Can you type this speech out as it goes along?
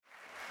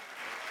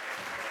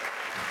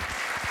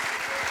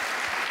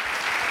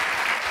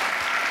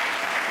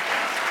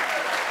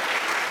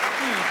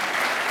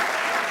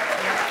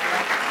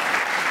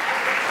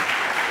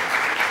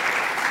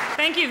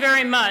Thank you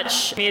very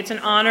much. It's an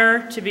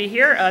honor to be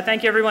here.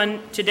 Thank you everyone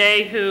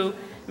today who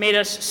made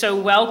us so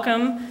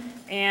welcome.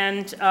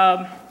 And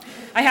I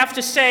have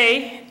to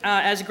say,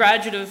 as a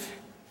graduate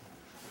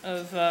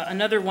of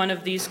another one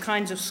of these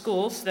kinds of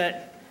schools,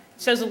 that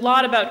says a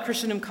lot about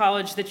Christendom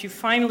College that you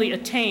finally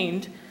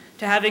attained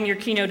to having your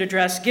keynote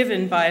address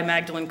given by a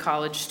Magdalen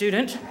College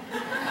student.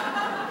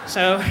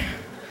 So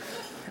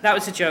that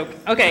was a joke.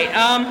 Okay.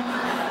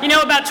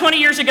 About 20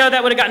 years ago,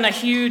 that would have gotten a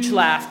huge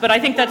laugh, but I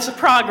think that's a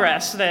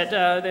progress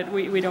that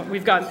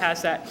we've gotten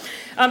past that.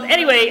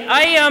 Anyway,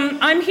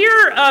 I'm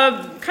here,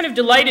 kind of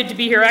delighted to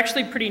be here.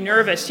 Actually, pretty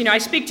nervous. I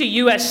speak to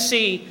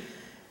USC,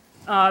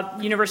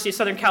 University of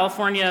Southern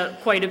California,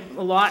 quite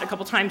a lot, a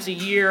couple times a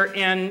year,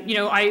 and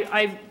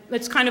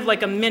it's kind of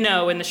like a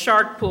minnow in the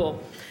shark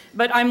pool.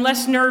 But I'm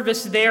less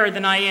nervous there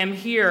than I am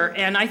here,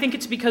 and I think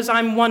it's because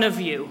I'm one of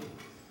you.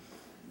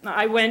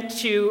 I went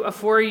to a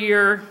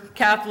 4-year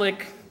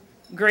Catholic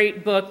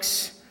great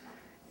books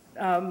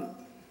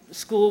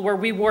school where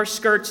we wore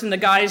skirts and the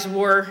guys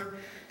wore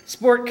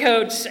sport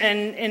coats,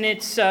 and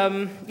it's,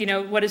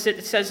 what is it?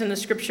 It says in the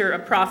scripture, a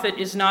prophet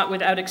is not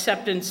without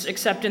acceptance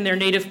except in their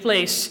native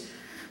place.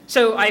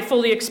 So I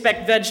fully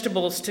expect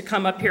vegetables to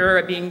come up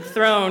here being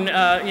thrown,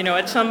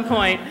 at some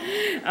point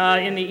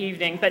in the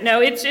evening. But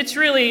no, it's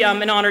really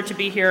an honor to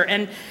be here.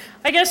 And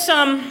I guess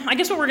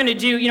what we're going to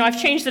do,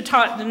 I've changed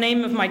the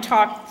name of my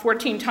talk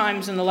 14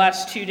 times in the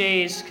last 2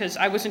 days because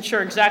I wasn't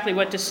sure exactly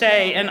what to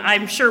say, and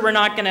I'm sure we're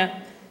not going to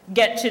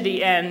get to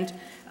the end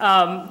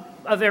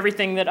of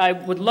everything that I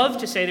would love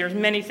to say. There's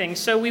many things,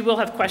 so we will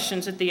have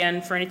questions at the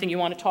end for anything you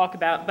want to talk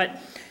about. But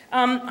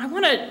I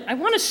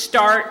want to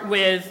start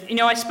with,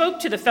 I spoke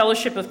to the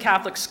Fellowship of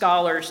Catholic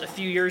Scholars a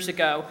few years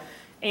ago,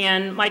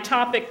 and my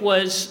topic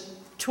was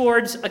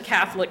Towards a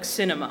Catholic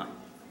Cinema.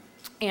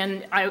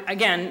 And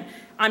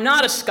I'm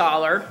not a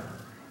scholar,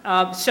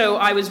 so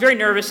I was very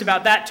nervous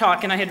about that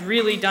talk, and I had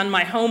really done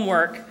my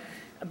homework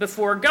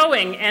before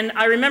going. And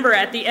I remember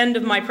at the end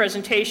of my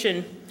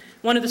presentation,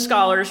 one of the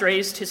scholars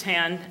raised his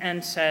hand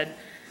and said,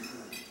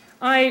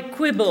 "I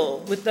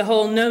quibble with the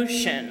whole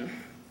notion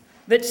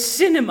that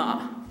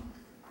cinema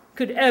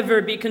could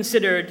ever be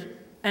considered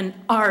an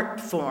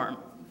art form.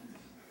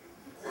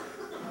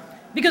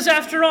 Because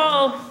after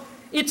all,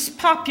 it's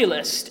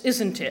populist,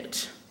 isn't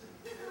it?"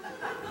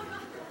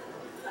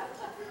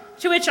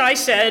 To which I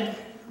said,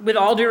 with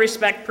all due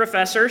respect,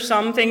 Professor,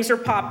 some things are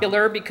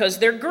popular because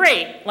they're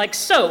great, like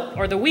soap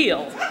or the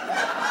wheel.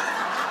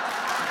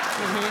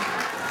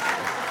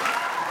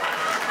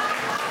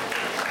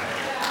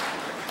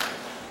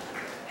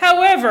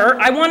 However,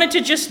 I wanted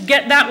to just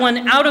get that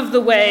one out of the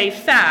way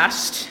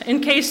fast,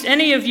 in case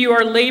any of you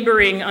are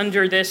laboring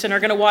under this and are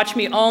going to watch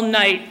me all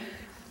night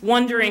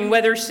wondering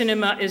whether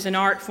cinema is an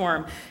art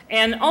form.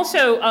 And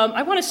also,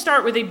 I want to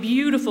start with a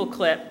beautiful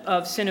clip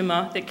of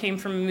cinema that came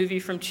from a movie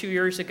from 2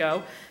 years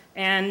ago.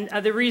 And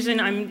the reason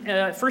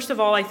first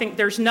of all, I think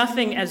there's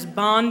nothing as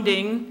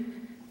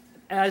bonding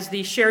as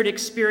the shared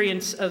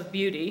experience of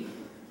beauty.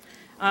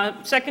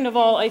 Second of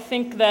all, I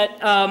think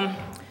that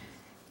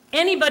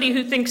anybody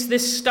who thinks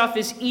this stuff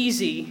is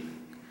easy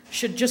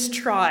should just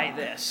try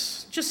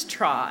this. Just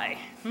try.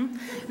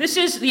 This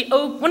is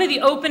one of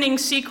the opening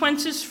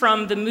sequences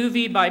from the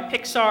movie by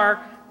Pixar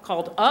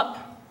called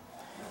Up.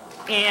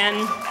 And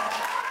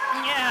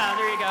yeah,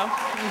 there you go.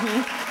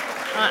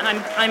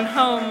 I'm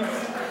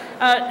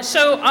home.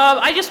 So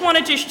I just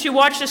wanted to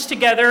watch this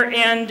together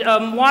and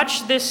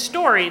watch this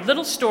story,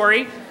 little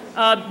story,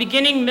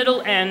 beginning,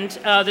 middle, end,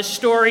 the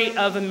story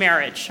of a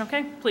marriage.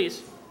 Okay,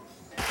 please.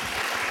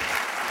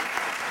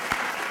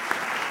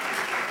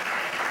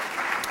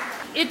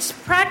 It's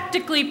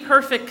practically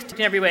perfect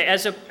in every way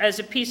as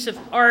a piece of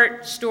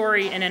art,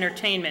 story, and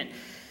entertainment.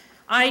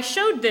 I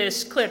showed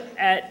this clip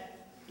at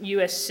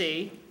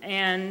USC,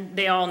 and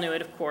they all knew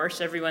it, of course.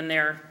 Everyone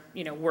there,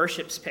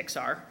 worships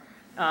Pixar.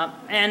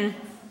 And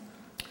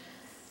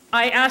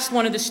I asked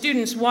one of the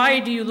students, "Why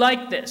do you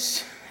like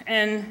this?"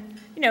 And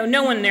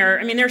no one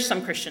there. There's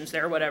some Christians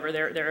there, whatever.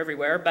 They're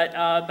everywhere, but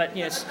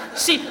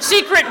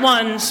secret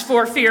ones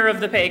for fear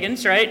of the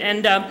pagans, right?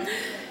 And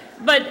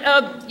But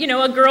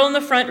a girl in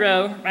the front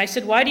row, I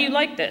said, "Why do you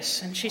like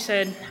this?" And she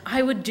said,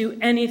 "I would do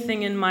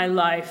anything in my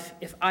life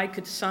if I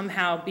could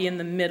somehow be in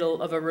the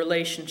middle of a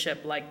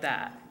relationship like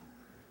that."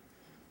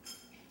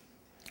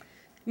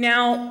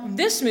 Now,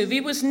 this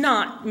movie was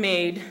not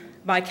made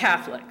by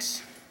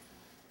Catholics.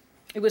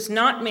 It was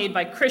not made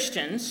by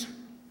Christians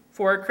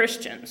for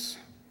Christians.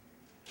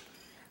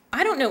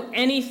 I don't know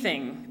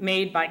anything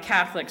made by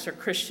Catholics or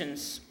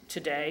Christians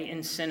today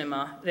in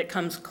cinema that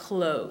comes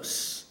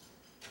close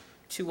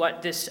to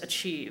what this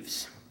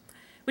achieves,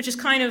 which is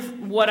kind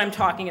of what I'm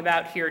talking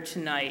about here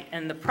tonight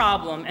and the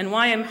problem, and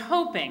why I'm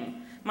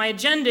hoping my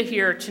agenda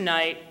here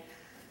tonight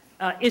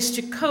is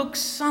to coax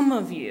some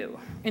of you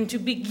into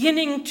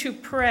beginning to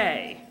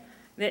pray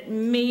that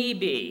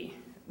maybe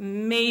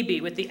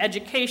with the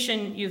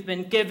education you've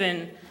been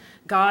given,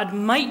 God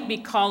might be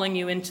calling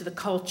you into the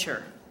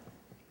culture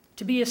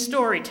to be a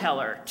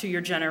storyteller to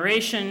your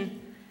generation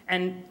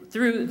and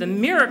through the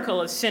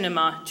miracle of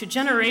cinema to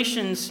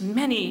generations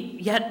many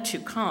yet to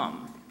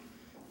come.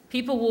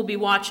 People will be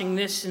watching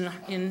this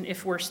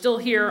if we're still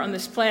here on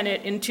this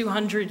planet in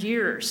 200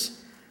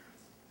 years.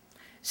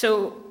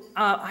 So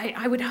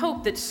I would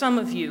hope that some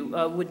of you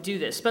would do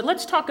this. But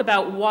let's talk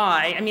about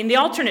why. I mean, the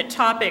alternate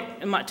topic,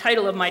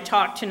 title of my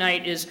talk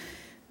tonight is,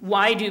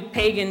 why do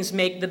pagans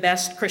make the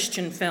best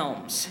Christian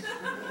films?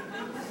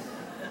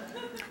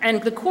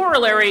 And the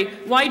corollary,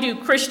 why do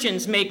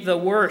Christians make the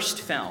worst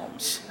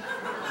films?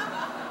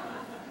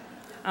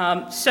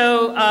 I'm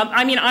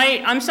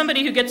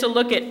somebody who gets a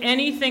look at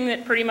anything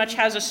that pretty much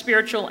has a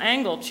spiritual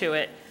angle to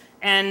it.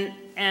 And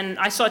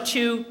I saw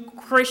 2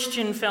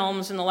 Christian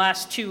films in the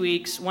last 2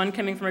 weeks, one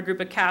coming from a group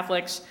of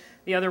Catholics,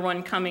 the other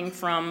one coming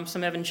from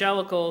some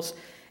evangelicals.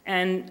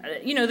 And,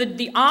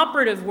 the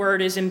operative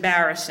word is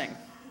embarrassing.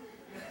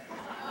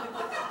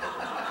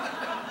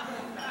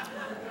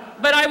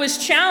 But I was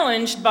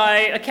challenged by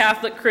a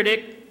Catholic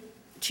critic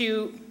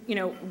to,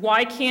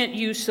 why can't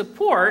you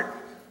support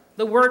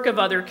the work of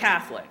other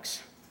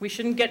Catholics? We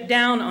shouldn't get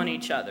down on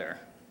each other.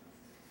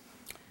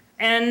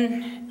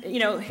 And,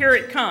 here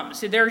it comes.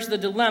 So there's the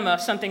dilemma,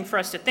 something for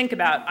us to think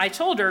about. I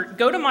told her,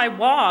 go to my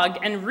blog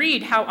and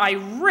read how I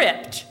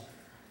ripped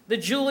the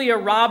Julia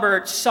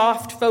Roberts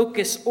soft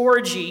focus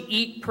orgy,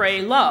 eat,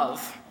 pray,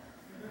 love.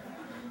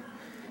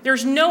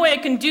 There's no way I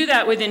can do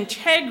that with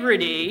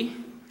integrity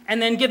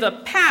and then give a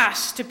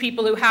pass to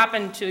people who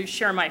happen to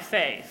share my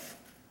faith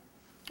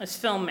as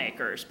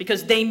filmmakers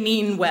because they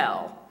mean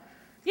well.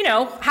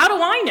 How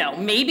do I know?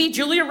 Maybe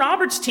Julia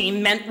Roberts'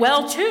 team meant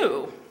well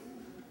too.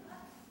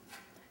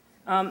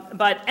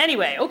 But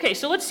anyway, okay,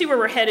 so let's see where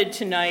we're headed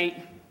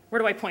tonight. Where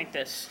do I point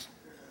this?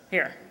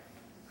 Here.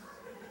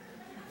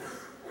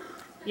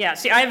 Yeah,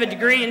 see, I have a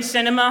degree in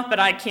cinema, but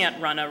I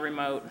can't run a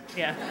remote.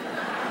 Yeah.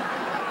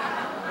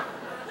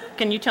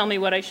 Can you tell me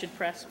what I should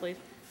press, please?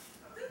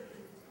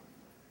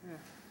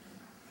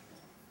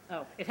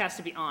 Oh, it has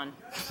to be on.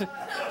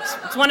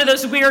 It's one of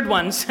those weird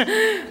ones.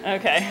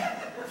 Okay.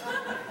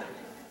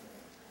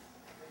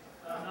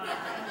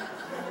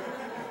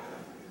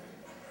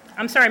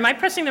 I'm sorry, am I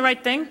pressing the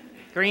right thing?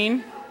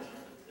 Green.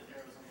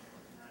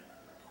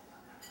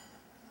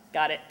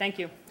 Got it, thank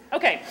you.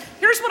 Okay,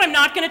 here's what I'm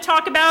not going to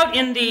talk about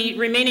in the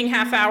remaining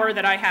half hour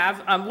that I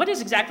have. What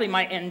is exactly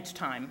my end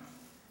time?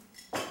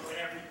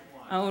 Whatever you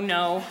want. Oh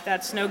no,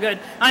 that's no good.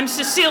 I'm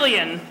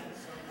Sicilian.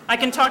 I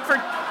can talk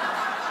for...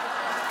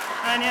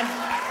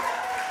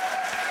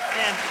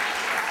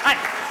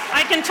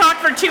 I can talk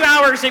for 2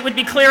 hours, it would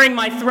be clearing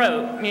my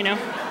throat,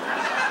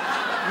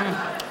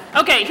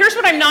 Okay, here's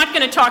what I'm not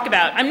going to talk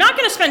about. I'm not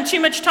going to spend too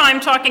much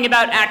time talking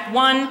about Act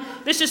 1.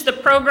 This is the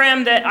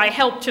program that I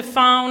helped to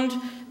found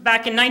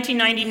back in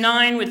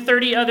 1999 with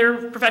 30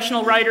 other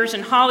professional writers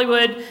in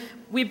Hollywood.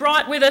 We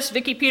brought with us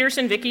Vicki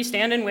Peterson. Vicki,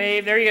 stand and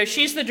wave. There you go.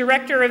 She's the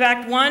director of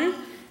Act 1,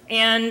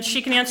 and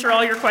she can answer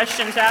all your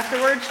questions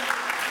afterwards.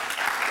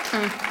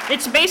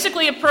 It's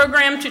basically a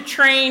program to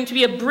train, to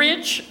be a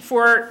bridge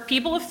for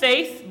people of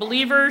faith,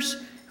 believers,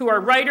 who are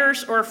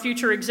writers or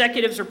future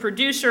executives or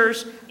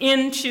producers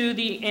into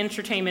the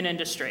entertainment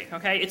industry,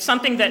 okay? It's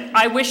something that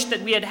I wish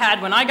that we had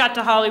had when I got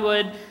to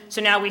Hollywood, so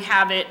now we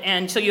have it,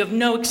 and so you have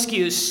no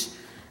excuse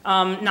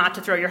not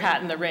to throw your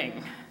hat in the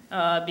ring,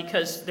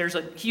 because there's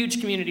a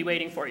huge community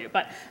waiting for you.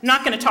 But I'm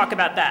not going to talk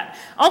about that.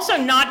 Also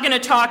not going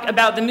to talk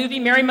about the movie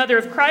Mary Mother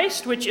of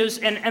Christ, which is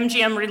an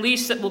MGM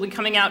release that will be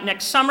coming out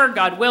next summer,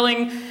 God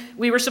willing.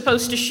 We're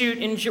supposed to shoot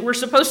in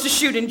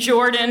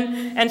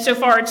Jordan, and so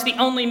far it's the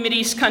only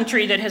Mideast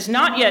country that has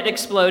not yet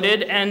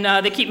exploded, and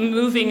they keep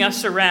moving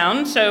us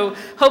around. So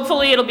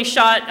hopefully it'll be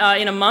shot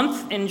in a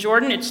month in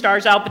Jordan. It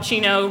stars Al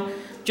Pacino,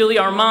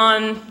 Julia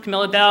Ormond,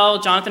 Camilla Bell,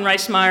 Jonathan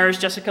Rhys Meyers,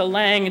 Jessica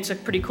Lange. It's a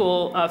pretty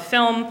cool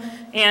film.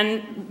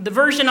 And the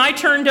version I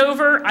turned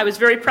over, I was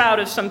very proud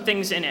of some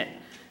things in it.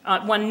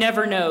 One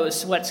never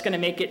knows what's going to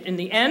make it in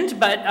the end,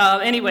 but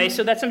anyway,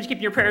 so that's something to keep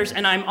in your prayers,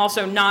 and I'm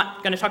also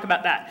not going to talk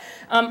about that.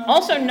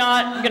 Also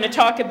not going to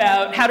talk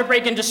about how to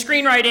break into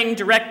screenwriting,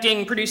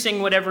 directing,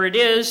 producing, whatever it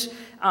is.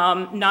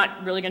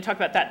 Not really going to talk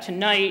about that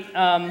tonight.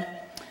 I'm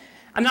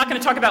not going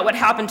to talk about what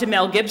happened to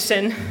Mel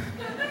Gibson,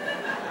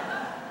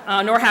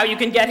 nor how you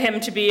can get him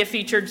to be a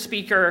featured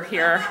speaker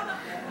here.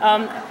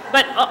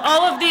 But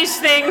all of these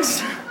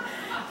things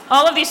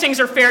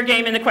are fair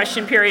game in the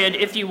question period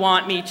if you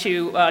want me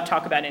to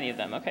talk about any of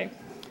them, okay?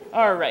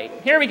 All right,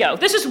 here we go.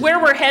 This is where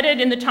we're headed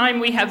in the time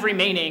we have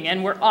remaining,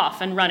 and we're off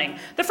and running.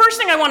 The first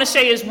thing I want to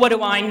say is, what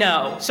do I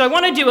know? So I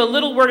want to do a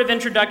little word of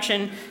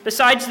introduction,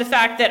 besides the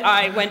fact that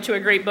I went to a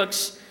Great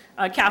Books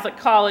Catholic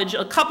college,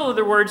 a couple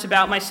other words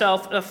about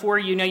myself for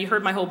you. Now, you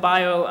heard my whole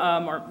bio,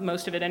 or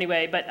most of it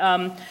anyway,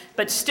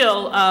 but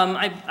still,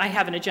 I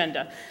have an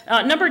agenda.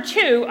 Number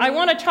two, I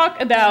want to talk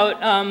about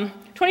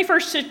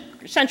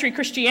 21st century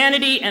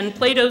Christianity and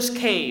Plato's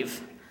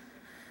cave.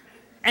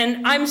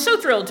 And I'm so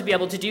thrilled to be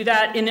able to do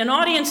that in an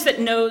audience that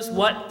knows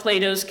what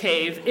Plato's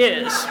cave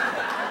is.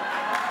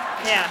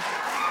 Yeah.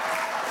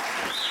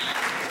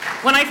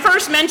 When I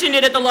first mentioned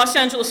it at the Los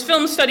Angeles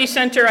Film Study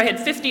Center, I had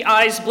 50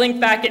 eyes blink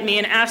back at me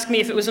and ask me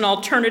if it was an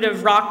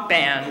alternative rock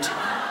band.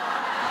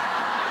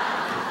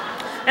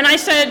 And I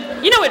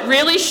said, it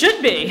really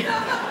should be.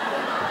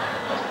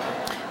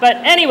 But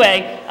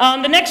anyway,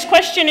 the next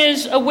question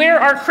is, where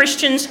are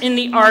Christians in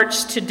the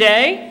arts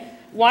today?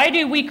 Why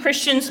do we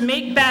Christians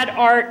make bad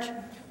art?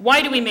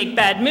 Why do we make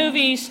bad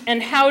movies?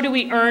 And how do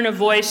we earn a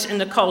voice in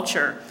the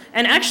culture?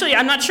 And actually,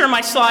 I'm not sure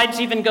my slides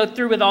even go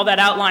through with all that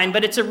outline,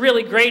 but it's a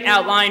really great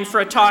outline for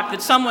a talk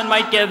that someone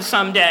might give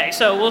someday.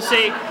 So we'll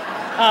see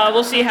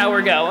how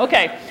we go.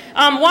 Okay.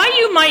 Why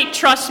you might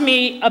trust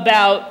me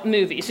about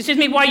movies.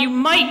 Why you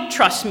might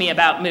trust me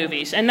about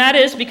movies. And that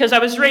is because I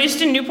was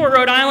raised in Newport,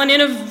 Rhode Island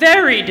in a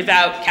very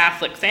devout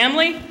Catholic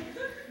family.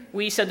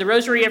 We said the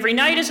rosary every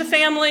night as a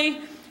family.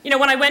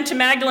 When I went to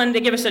Magdalen,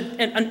 they gave us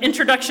an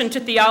introduction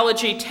to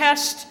theology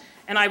test,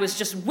 and I was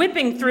just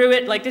whipping through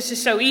it like this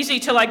is so easy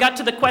till I got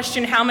to the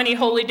question, how many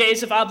holy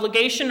days of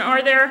obligation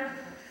are there?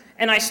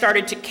 And I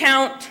started to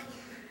count,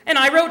 and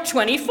I wrote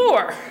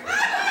 24.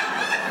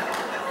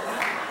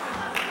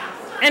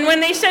 And when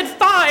they said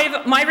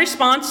 5, my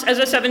response as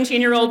a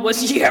 17-year-old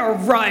was, yeah,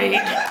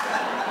 right.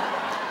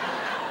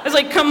 I was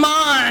like, come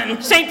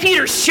on, St.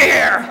 Peter's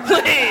chair,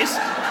 please.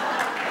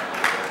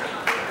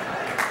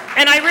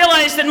 And I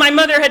realized that my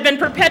mother had been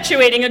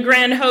perpetuating a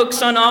grand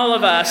hoax on all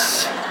of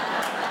us.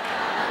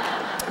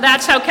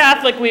 That's how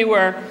Catholic we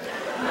were.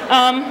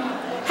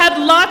 Had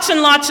lots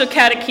and lots of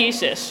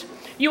catechesis.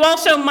 You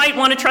also might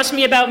want to trust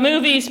me about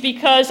movies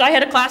because I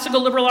had a classical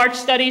liberal arts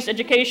studies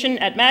education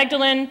at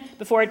Magdalen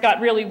before it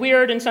got really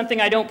weird and something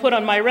I don't put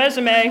on my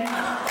resume.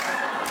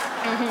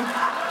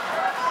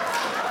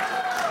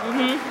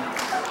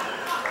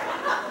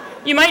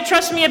 You might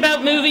trust me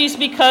about movies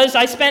because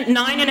I spent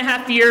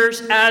 9.5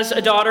 years as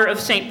a daughter of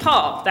St.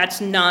 Paul.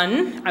 That's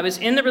nun. I was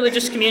in the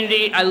religious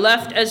community. I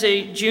left as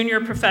a junior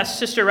professed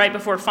sister right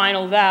before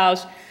final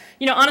vows.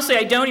 Honestly,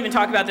 I don't even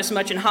talk about this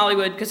much in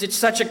Hollywood because it's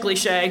such a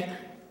cliche.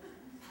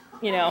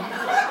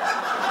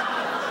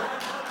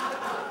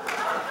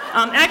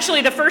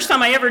 Actually, the first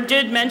time I ever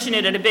did mention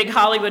it at a big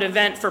Hollywood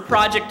event for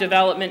project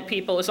development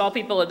people is all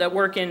people that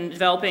work in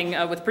developing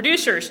with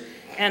producers.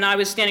 And I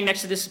was standing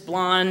next to this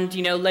blonde,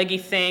 leggy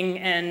thing,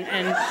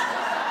 and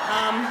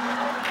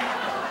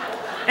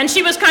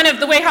she was kind of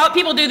the way how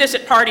people do this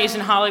at parties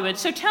in Hollywood.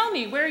 So tell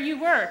me where you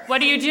work.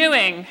 What are you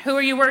doing? Who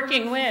are you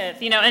working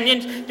with?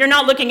 And they're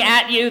not looking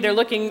at you. They're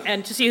looking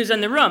to see who's in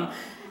the room.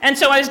 And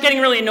so I was getting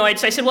really annoyed.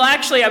 So I said, well,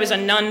 actually, I was a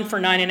nun for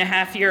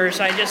 9.5 years.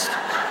 I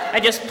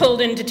just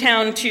pulled into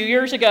town 2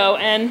 years ago.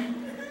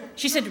 And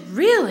she said,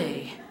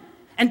 really?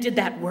 And did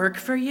that work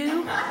for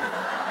you?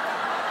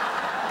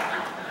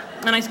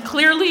 And I said,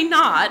 clearly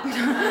not.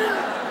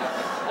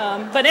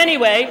 But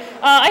anyway,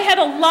 I had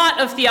a lot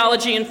of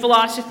theology and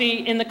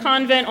philosophy in the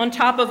convent on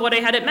top of what I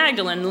had at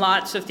Magdalen,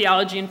 lots of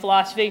theology and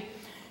philosophy.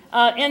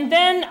 And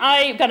then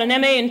I got an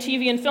MA in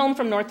TV and film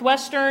from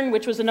Northwestern,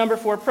 which was the number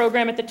 4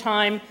 program at the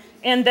time.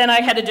 And then I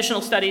had additional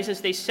studies,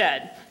 as they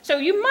said. So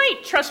you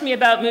might trust me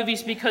about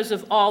movies because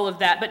of all of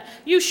that, but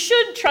you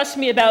should trust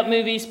me about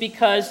movies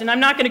because, and I'm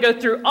not going to go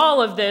through all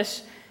of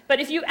this, but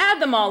if you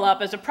add them all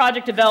up as a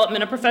project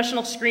development, a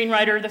professional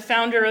screenwriter, the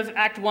founder of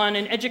Act One,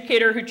 an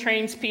educator who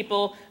trains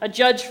people, a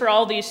judge for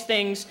all these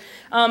things,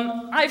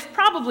 I've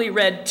probably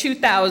read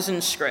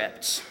 2,000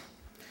 scripts.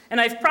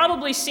 And I've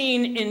probably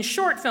seen in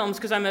short films,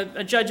 because I'm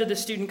a judge of the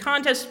student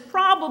contest,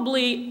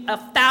 probably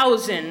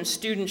 1,000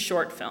 student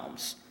short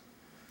films.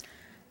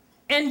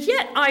 And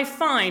yet I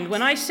find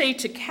when I say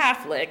to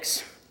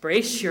Catholics,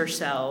 brace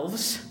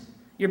yourselves,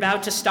 you're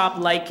about to stop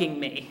liking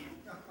me.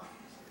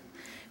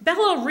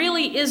 Bella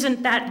really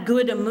isn't that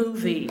good a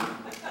movie.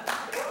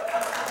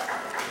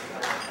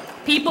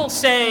 People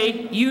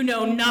say, you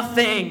know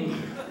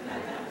nothing.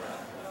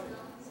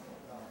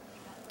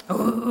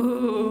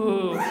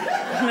 Ooh,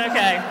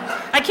 okay.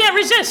 I can't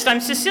resist,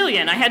 I'm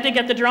Sicilian. I had to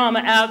get the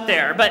drama out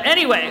there. But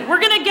anyway, we're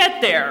gonna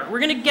get there. We're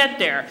gonna get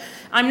there.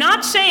 I'm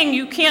not saying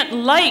you can't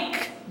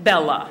like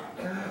Bella.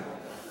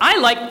 I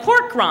like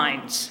pork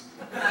rinds.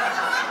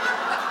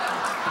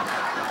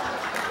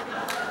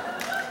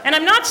 And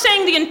I'm not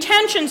saying the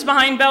intentions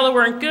behind Bella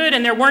weren't good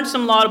and there weren't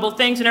some laudable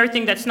things and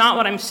everything. That's not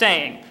what I'm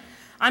saying.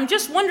 I'm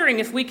just wondering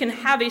if we can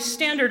have a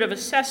standard of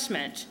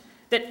assessment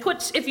that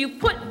puts, if you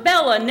put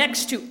Bella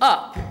next to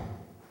Up,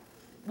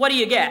 what do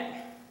you get?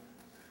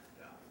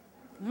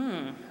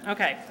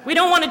 Okay. We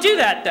don't want to do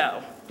that,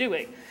 though, do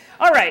we?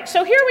 All right,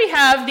 so here we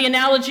have the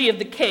analogy of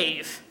the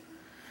cave,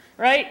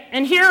 right?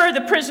 And here are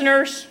the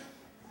prisoners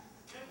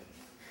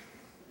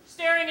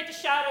staring at the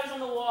shadows on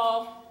the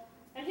wall.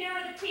 And here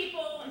are the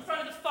people in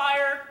front of the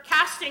fire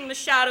casting the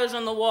shadows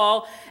on the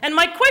wall. And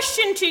my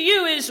question to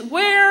you is,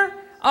 where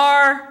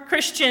are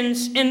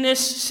Christians in this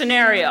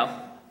scenario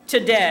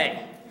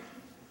today?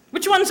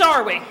 Which ones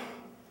are we?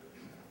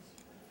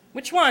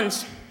 Which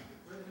ones?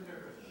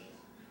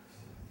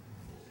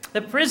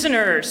 The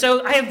prisoners.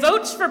 So I have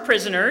votes for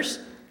prisoners.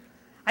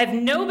 I have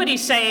nobody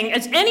saying,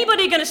 is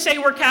anybody going to say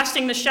we're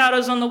casting the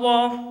shadows on the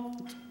wall?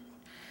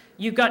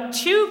 You've got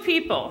 2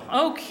 people.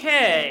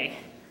 Okay.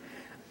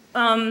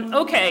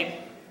 Okay.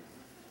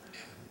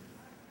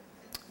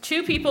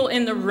 Two people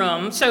in the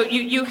room, so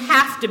you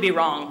have to be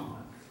wrong.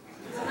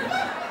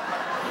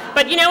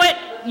 But you know what?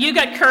 You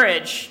got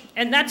courage,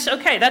 and that's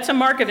okay. That's a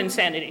mark of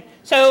insanity.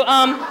 So, no,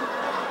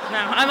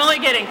 I'm only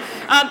kidding.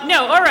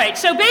 No, all right.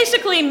 So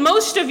basically,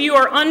 most of you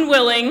are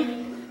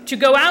unwilling to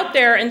go out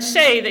there and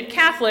say that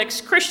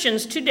Catholics,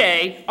 Christians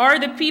today, are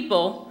the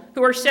people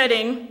who are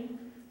setting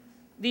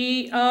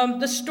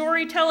the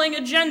storytelling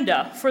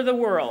agenda for the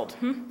world.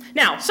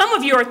 Now, some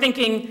of you are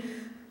thinking,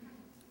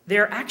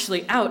 they're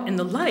actually out in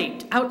the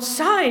light,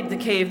 outside the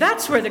cave.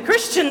 That's where the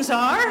Christians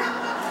are.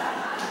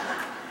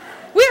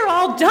 We're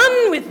all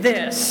done with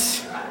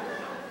this.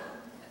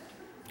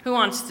 Who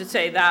wants to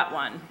say that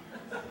one?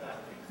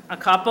 A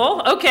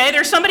couple? Okay,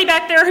 there's somebody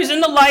back there who's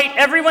in the light.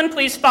 Everyone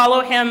please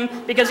follow him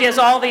because he has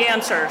all the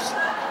answers.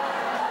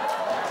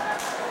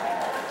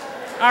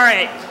 All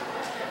right.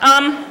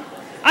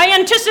 I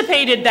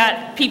anticipated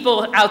that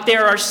people out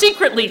there are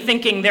secretly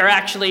thinking they're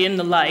actually in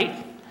the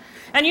light.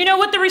 And you know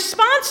what the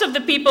response of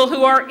the people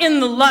who are in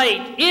the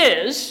light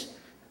is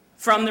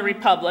from the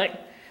Republic?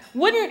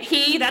 Wouldn't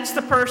he, that's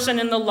the person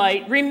in the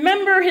light,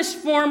 remember his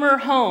former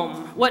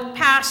home, what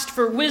passed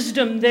for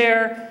wisdom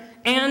there,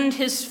 and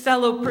his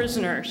fellow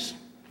prisoners,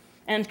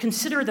 and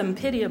consider them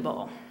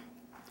pitiable?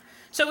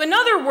 So in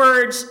other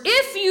words,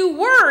 if you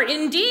were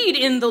indeed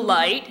in the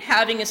light,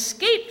 having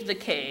escaped the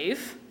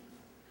cave,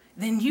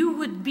 then you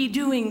would be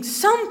doing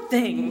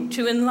something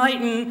to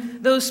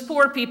enlighten those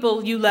poor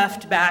people you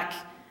left back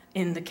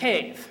in the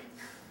cave.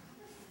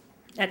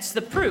 That's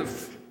the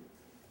proof.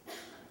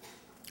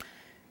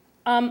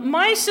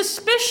 My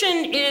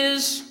suspicion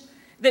is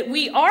that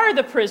we are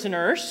the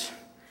prisoners,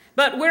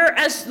 but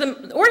whereas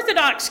the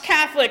Orthodox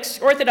Catholics,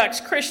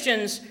 Orthodox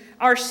Christians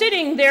are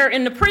sitting there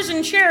in the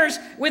prison chairs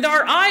with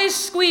our eyes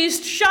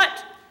squeezed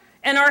shut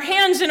and our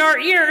hands in our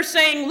ears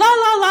saying, la,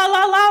 la, la,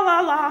 la, la, la,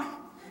 la.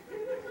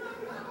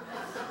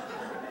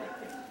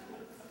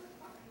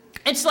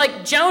 It's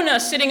like Jonah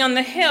sitting on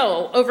the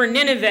hill over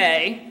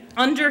Nineveh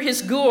under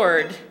his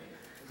gourd,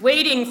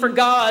 waiting for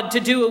God to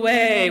do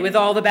away with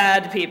all the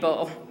bad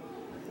people.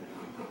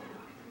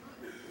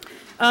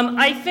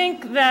 I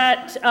think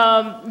that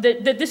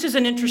this is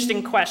an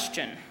interesting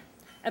question,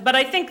 but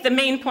I think the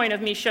main point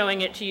of me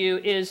showing it to you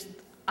is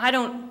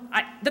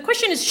the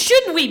question is,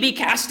 should we be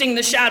casting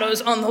the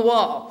shadows on the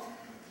wall?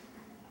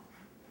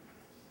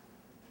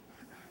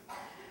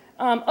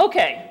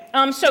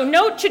 So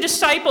note to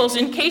disciples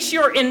in case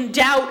you're in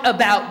doubt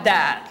about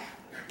that.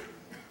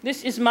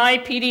 This is my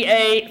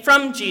PDA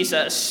from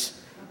Jesus.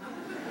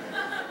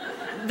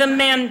 The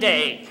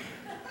mandate.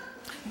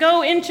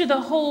 Go into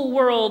the whole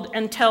world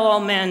and tell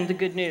all men the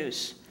good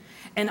news,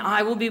 and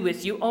I will be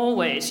with you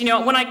always. You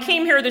know, when I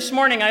came here this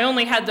morning, I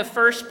only had the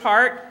first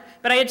part,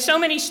 but I had so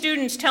many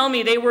students tell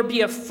me they would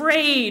be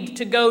afraid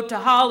to go to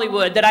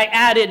Hollywood that I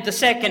added the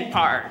second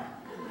part.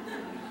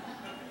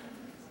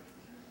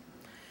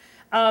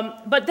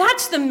 But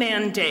that's the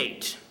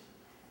mandate,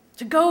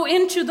 to go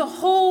into the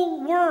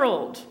whole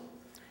world,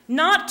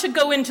 not to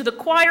go into the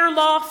choir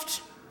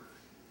loft,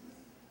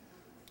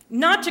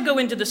 not to go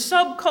into the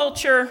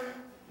subculture,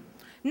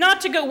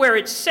 not to go where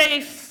it's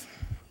safe.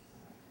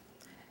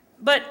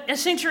 But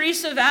as St.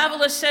 Teresa of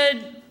Avila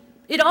said,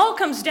 it all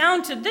comes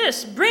down to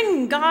this: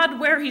 bring God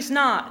where he's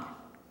not.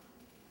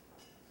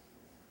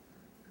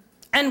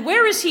 And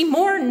where is he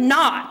more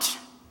not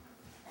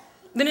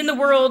than in the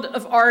world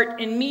of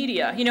art and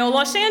media? You know,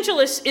 Los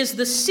Angeles is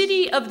the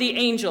city of the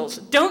angels.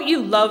 Don't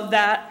you love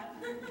that?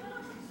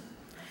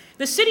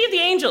 The city of the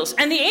angels.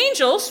 And the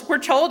angels were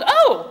told,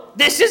 oh,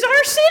 this is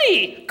our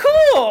city.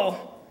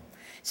 Cool.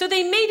 So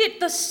they made it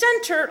the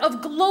center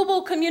of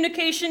global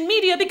communication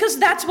media because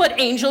that's what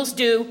angels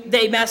do.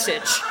 They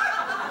message.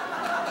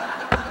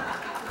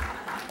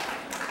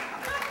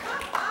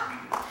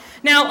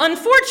 Now,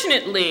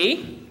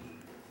 unfortunately,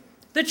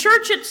 the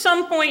church at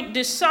some point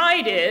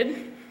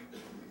decided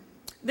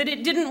that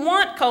it didn't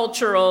want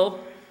cultural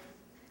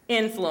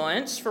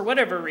influence for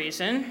whatever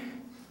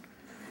reason.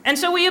 And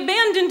so we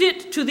abandoned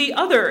it to the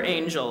other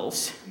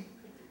angels,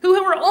 who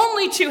were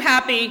only too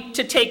happy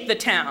to take the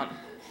town.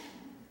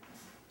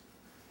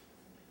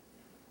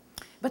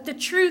 But the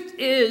truth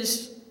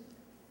is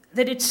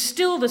that it's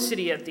still the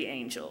city of the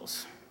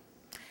angels.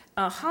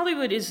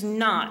 Hollywood is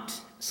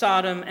not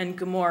Sodom and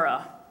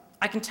Gomorrah.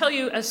 I can tell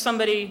you as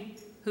somebody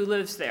who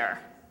lives there,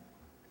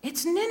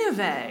 it's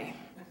Nineveh.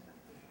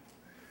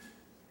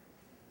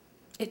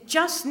 It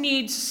just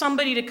needs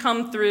somebody to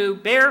come through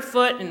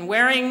barefoot and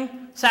wearing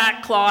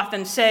sackcloth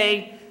and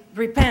say,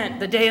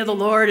 repent, the day of the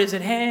Lord is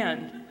at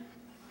hand.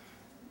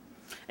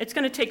 It's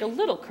going to take a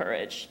little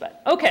courage,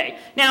 but okay.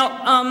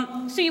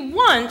 Now, see,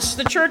 once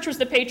the church was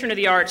the patron of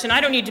the arts, and I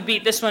don't need to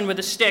beat this one with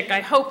a stick.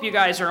 I hope you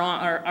guys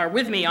are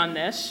with me on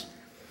this.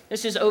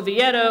 This is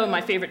Oviedo,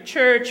 my favorite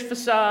church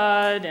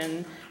facade,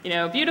 and, you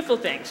know, beautiful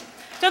things.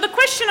 So the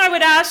question I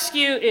would ask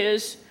you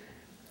is,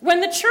 when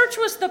the church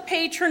was the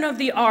patron of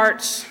the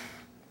arts,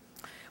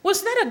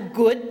 was that a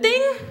good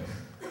thing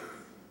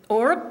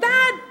or a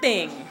bad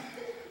thing?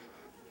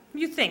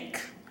 You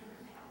think?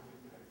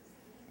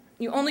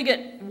 You only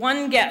get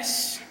one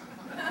guess.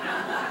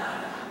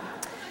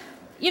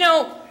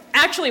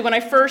 Actually, when I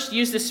first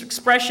used this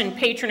expression,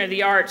 patron of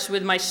the arts,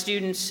 with my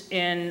students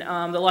in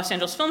the Los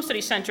Angeles Film Study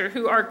Center,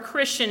 who are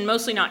Christian,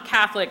 mostly not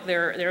Catholic,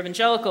 they're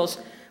evangelicals,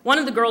 one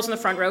of the girls in the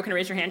front row can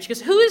raise her hand. She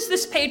goes, "Who is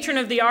this patron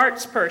of the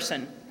arts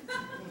person?"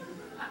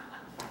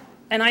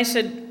 And I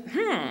said,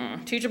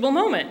 teachable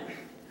moment.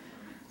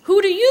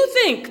 "Who do you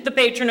think the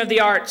patron of the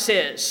arts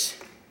is?"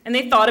 And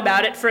they thought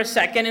about it for a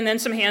second, and then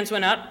some hands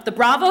went up. "The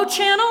Bravo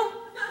Channel?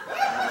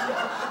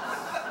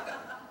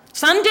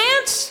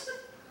 Sundance?"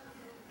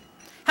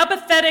 How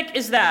pathetic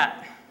is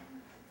that?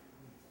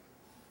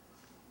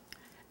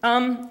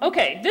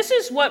 Okay, this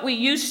is what we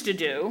used to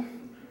do.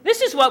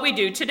 This is what we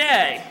do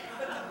today.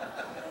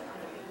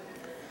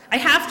 I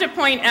have to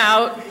point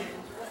out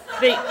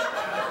the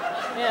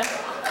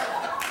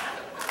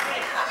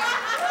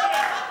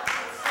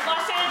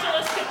Los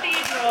Angeles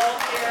Cathedral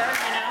here,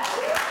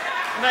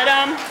 But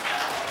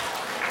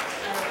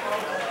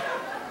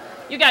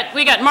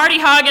we got Marty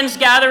Hagen's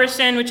 "Gather Us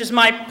In," which is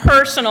my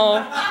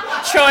personal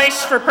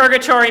choice for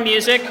purgatory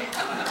music.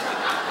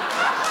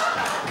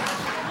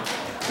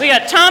 We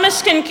got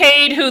Thomas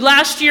Kinkade, who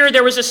last year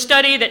there was a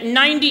study that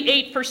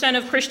 98%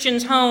 of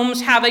Christians'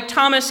 homes have a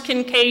Thomas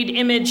Kinkade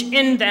image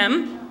in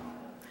them.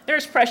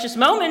 There's Precious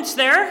Moments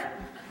there,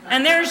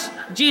 and there's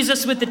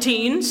Jesus with the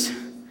Teens,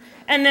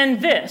 and then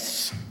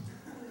this,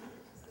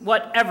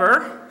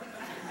 whatever.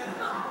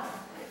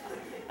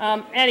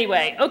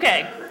 Anyway,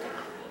 okay.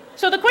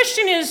 So the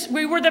question is,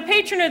 we were the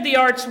patron of the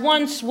arts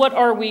once, what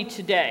are we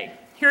today?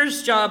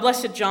 Here's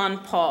Blessed John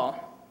Paul.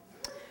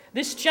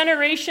 "This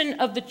generation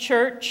of the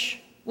church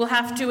will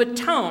have to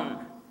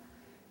atone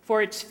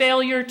for its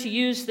failure to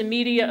use the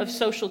media of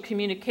social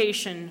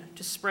communication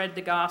to spread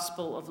the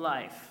gospel of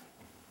life."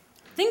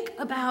 Think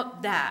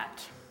about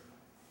that.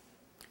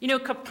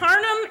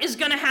 Capernaum is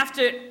going to have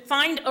to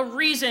find a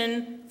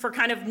reason for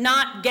kind of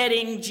not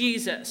getting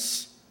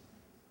Jesus.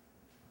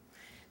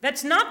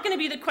 That's not going to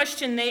be the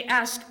question they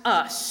ask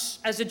us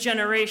as a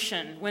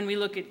generation when we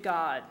look at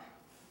God.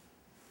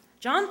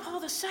 John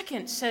Paul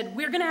II said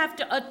we're going to have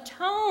to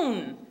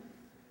atone.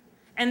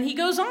 And he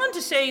goes on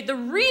to say the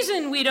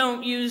reason we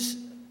don't use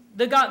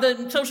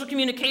the social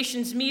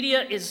communications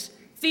media is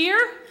fear,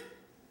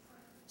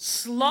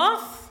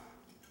 sloth,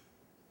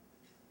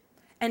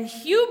 and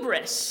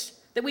hubris,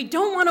 that we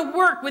don't want to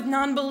work with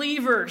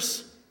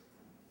non-believers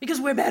because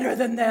we're better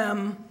than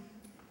them.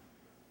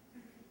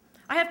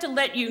 I have to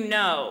let you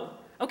know,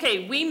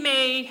 okay, we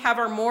may have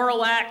our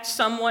moral act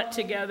somewhat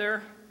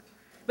together,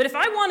 but if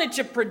I wanted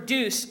to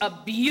produce a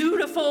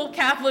beautiful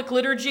Catholic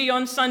liturgy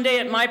on Sunday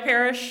at my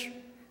parish,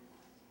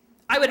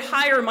 I would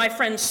hire my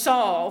friend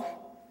Saul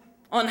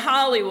on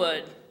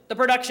Hollywood, the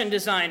production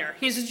designer.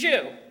 He's a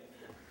Jew.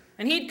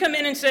 And he'd come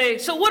in and say,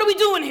 "So what are we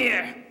doing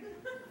here?"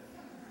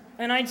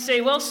 And I'd say,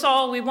 "Well,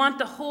 Saul, we want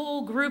the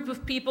whole group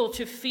of people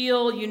to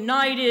feel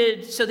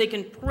united so they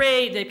can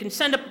pray, they can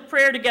send up a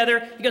prayer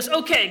together." He goes,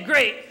 "Okay,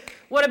 great.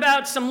 What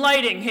about some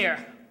lighting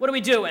here? What are we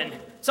doing?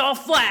 It's all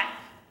flat.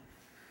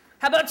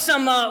 How about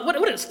some, what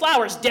is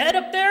flowers dead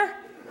up there?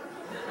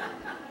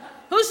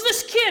 Who's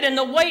this kid in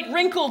the white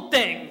wrinkled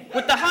thing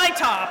with the high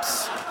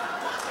tops?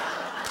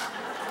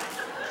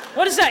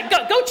 What is that?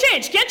 Go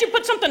change. Can't you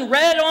put something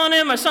red on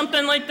him or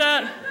something like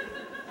that?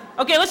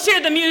 Okay, let's hear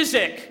the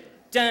music.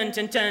 Dun,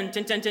 dun, dun,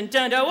 dun, dun, dun,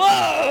 dun, dun.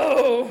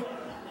 Whoa!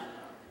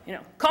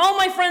 Call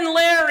my friend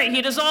Larry.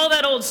 He does all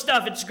that old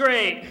stuff. It's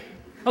great.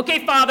 Okay,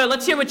 Father,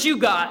 let's hear what you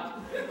got.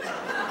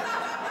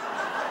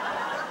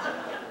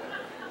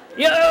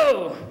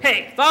 Yo!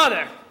 Hey,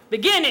 Father,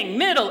 beginning,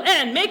 middle,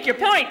 end, make your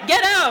point,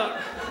 get out!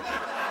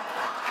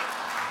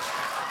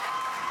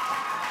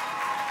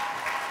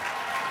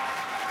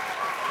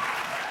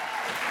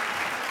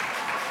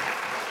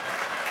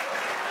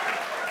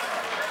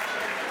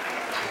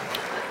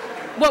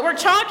 What we're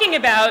talking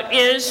about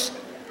is,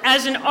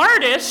 as an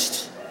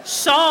artist,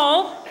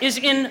 Saul is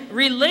in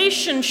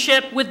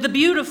relationship with the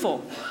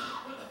beautiful.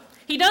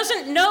 He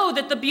doesn't know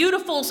that the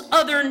beautiful's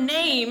other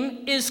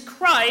name is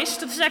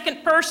Christ, the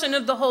second person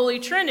of the Holy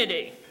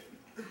Trinity.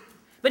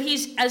 But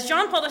he's, as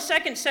John Paul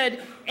II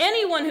said,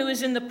 anyone who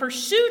is in the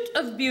pursuit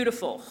of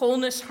beautiful,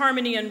 wholeness,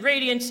 harmony, and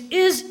radiance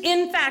is,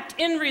 in fact,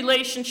 in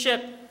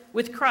relationship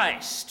with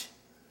Christ.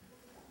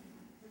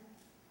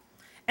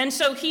 And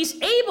so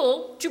he's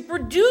able to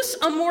produce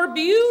a more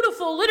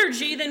beautiful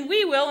liturgy than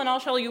we will, and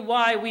I'll tell you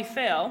why we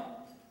fail.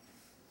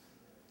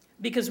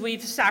 Because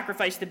we've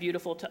sacrificed the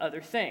beautiful to other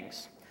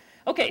things.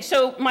 Okay,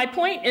 so my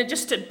point is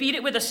just to beat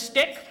it with a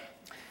stick.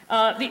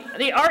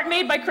 The art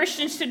made by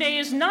Christians today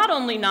is not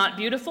only not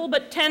beautiful,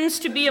 but tends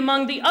to be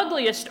among the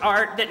ugliest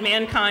art that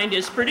mankind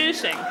is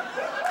producing.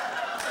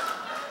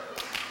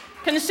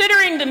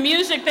 Considering the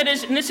music that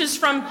is, and this is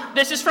from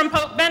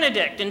Pope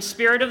Benedict in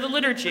Spirit of the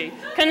Liturgy,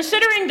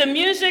 considering the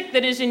music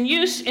that is in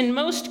use in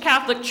most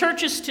Catholic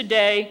churches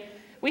today,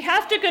 we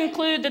have to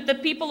conclude that the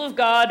people of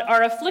God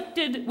are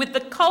afflicted with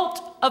the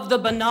cult of the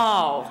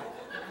banal.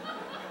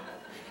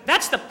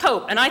 That's the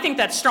Pope, and I think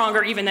that's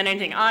stronger even than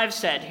anything I've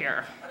said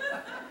here.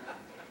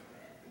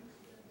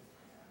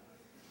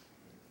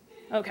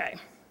 Okay.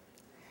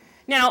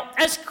 Now,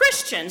 as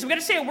Christians, I'm going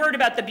to say a word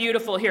about the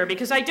beautiful here,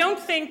 because I don't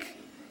think,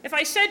 if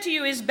I said to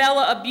you, is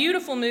Bella a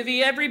beautiful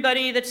movie,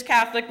 everybody that's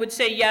Catholic would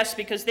say yes,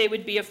 because they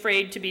would be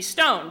afraid to be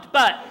stoned.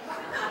 But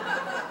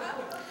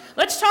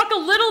let's talk a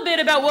little bit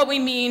about what we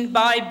mean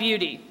by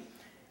beauty.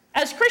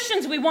 As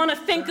Christians, we want to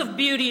think of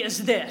beauty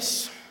as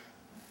this.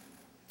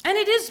 And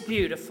it is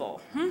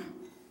beautiful.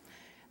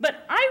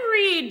 But I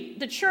read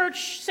the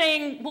church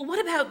saying, well, what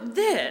about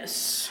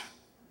this?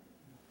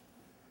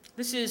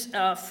 This is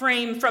a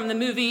frame from the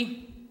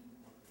movie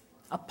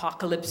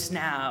Apocalypse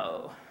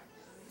Now.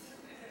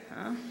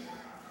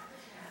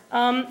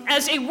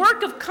 As a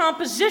work of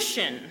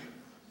composition,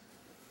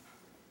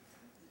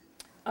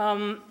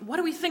 what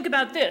do we think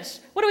about this?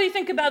 What do we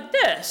think about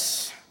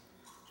this?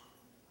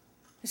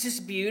 Is this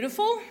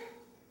beautiful?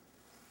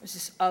 Is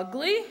this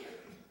ugly?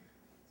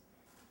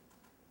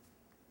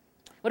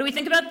 What do we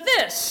think about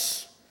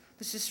this?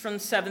 This is from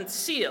Seventh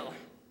Seal,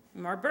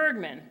 Mar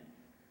Bergman.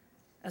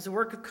 As a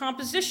work of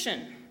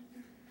composition,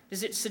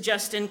 does it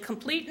suggest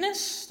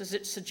incompleteness? Does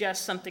it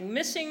suggest something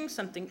missing,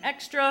 something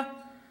extra?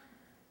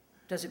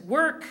 Does it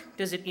work?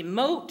 Does it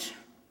emote?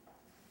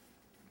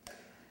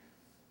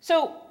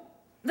 So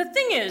the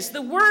thing is,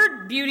 the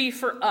word beauty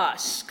for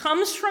us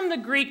comes from the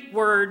Greek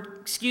word,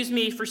 excuse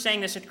me for saying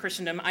this at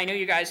Christendom, I know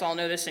you guys all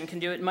know this and can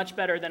do it much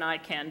better than I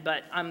can,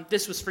 but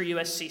this was for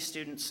USC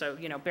students, so,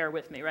 bear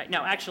with me, right?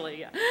 No,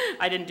 actually,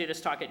 I didn't do this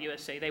talk at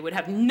USC. They would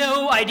have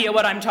no idea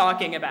what I'm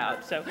talking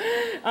about. So,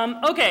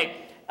 okay.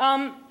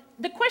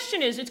 The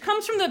question is, it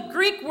comes from the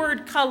Greek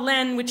word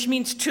kalen, which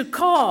means to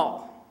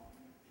call.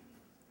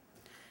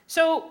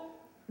 So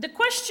the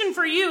question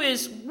for you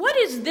is, what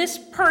is this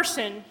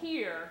person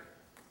here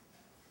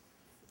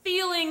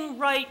feeling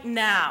right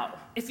now?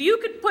 If you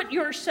could put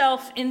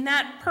yourself in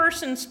that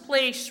person's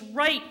place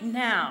right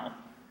now,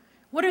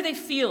 what are they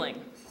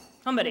feeling?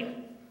 Somebody.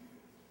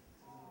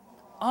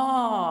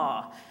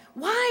 Awe.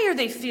 Why are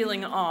they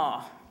feeling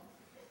awe?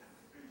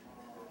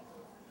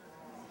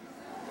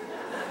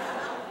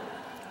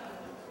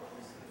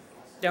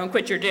 Don't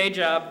quit your day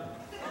job.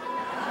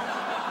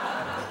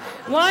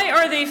 Why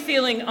are they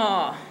feeling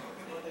awe?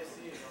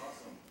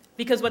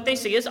 Because what they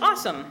see is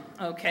awesome.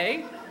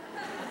 Okay.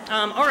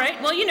 All right,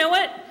 well, you know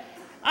what?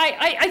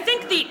 I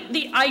think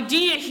the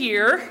idea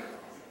here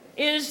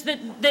is that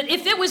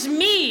if it was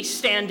me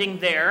standing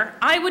there,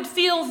 I would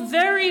feel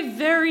very,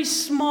 very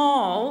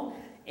small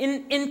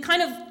in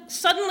kind of,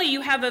 suddenly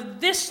you have a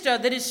vista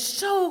that is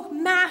so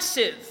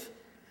massive.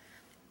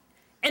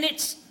 And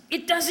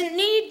it doesn't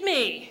need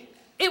me.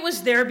 It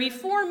was there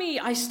before me.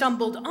 I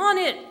stumbled on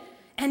it.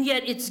 And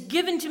yet it's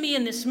given to me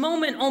in this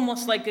moment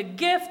almost like a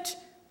gift.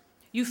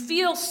 You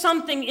feel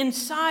something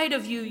inside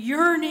of you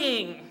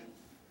yearning,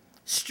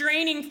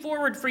 straining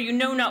forward for you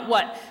know not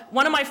what.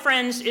 One of my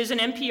friends is an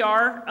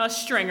NPR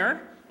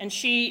stringer, and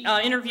she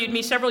interviewed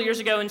me several years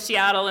ago in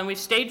Seattle, and we've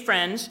stayed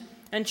friends.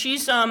 And she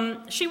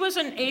was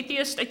an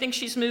atheist. I think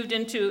she's moved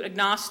into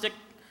agnostic,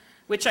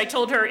 which I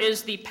told her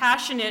is the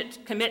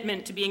passionate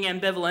commitment to being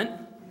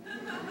ambivalent.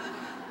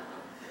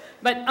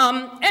 But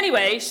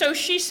anyway, so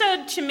she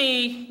said to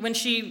me when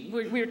she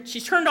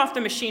turned off the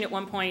machine at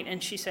one point,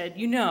 and she said,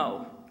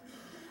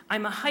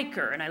 I'm a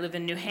hiker and I live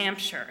in New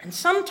Hampshire, and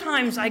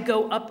sometimes I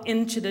go up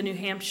into the New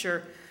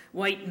Hampshire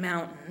White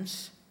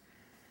Mountains,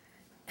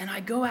 and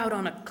I go out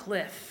on a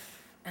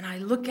cliff, and I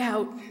look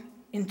out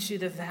into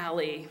the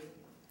valley,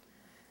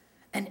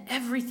 and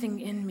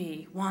everything in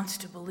me wants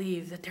to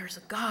believe that there's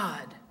a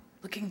God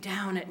looking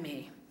down at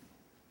me.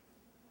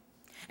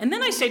 And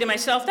then I say to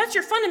myself, that's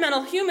your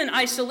fundamental human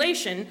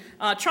isolation,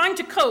 trying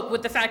to cope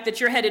with the fact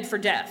that you're headed for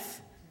death.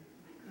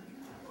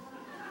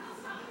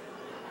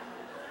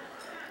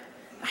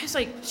 I was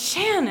like,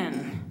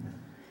 Shannon,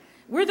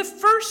 we're the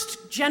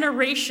first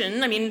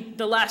generation,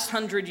 the last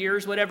 100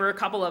 years, whatever, a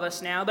couple of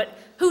us now, but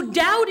who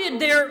doubted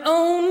their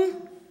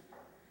own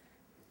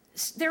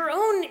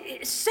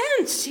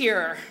sense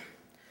here.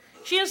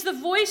 She has the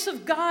voice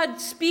of God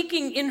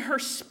speaking in her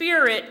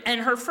spirit,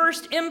 and her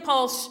first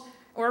impulse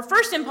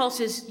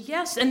is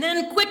yes, and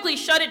then quickly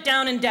shut it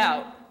down in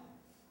doubt.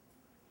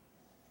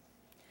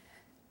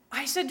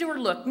 I said to her,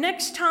 look,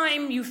 next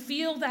time you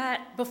feel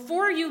that,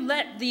 before you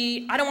let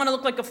the I don't want to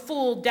look like a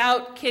fool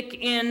doubt kick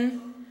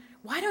in,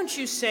 why don't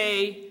you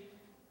say,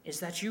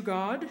 is that you,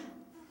 God?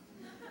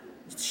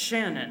 It's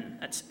Shannon.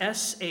 That's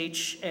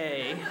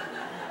S-H-A.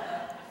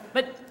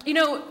 But,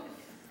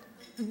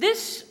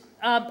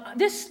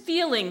 this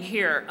feeling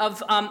here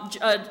of,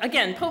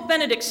 again, Pope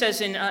Benedict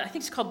says in, I think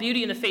it's called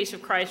Beauty in the Face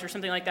of Christ or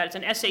something like that. It's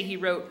an essay he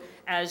wrote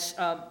as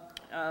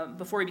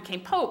before he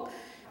became Pope.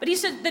 But he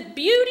said that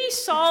beauty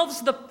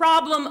solves the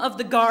problem of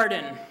the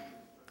garden.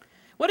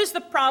 What is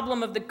the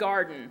problem of the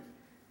garden?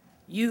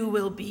 You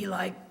will be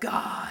like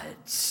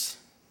gods,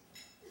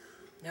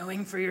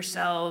 knowing for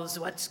yourselves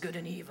what's good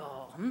and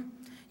evil.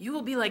 You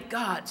will be like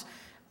gods.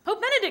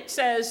 Pope Benedict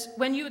says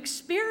when you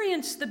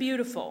experience the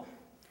beautiful,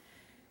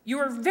 you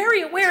are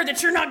very aware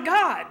that you're not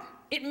God.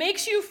 It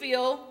makes you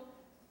feel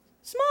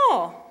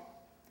small,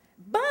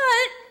 but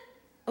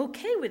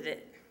okay with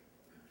it.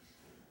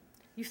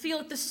 you feel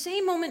at the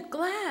same moment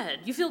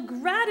glad. You feel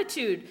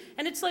gratitude.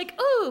 And it's like,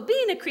 oh,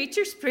 being a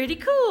creature's pretty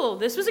cool.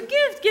 This was a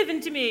gift given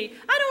to me.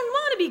 I don't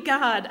want to be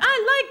God.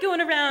 I like going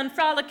around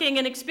frolicking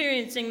and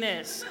experiencing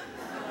this.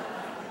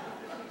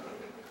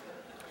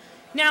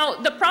 Now,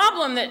 the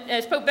problem that,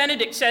 as Pope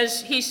Benedict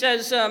says, he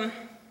says, the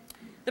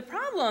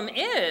problem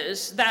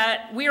is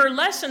that we are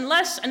less and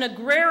less an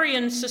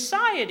agrarian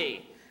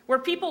society where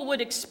people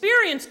would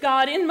experience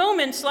God in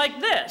moments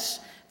like this.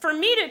 For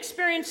me to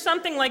experience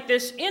something like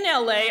this in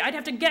LA, I'd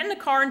have to get in the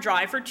car and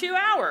drive for 2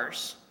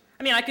 hours.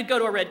 I mean, I could go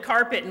to a red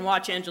carpet and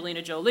watch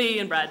Angelina Jolie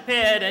and Brad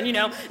Pitt, and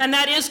and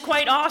that is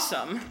quite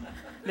awesome.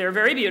 They're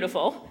very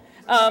beautiful.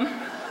 But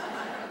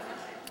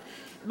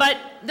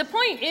the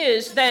point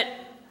is that,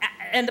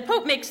 and the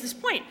Pope makes this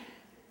point,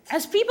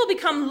 as people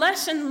become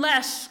less and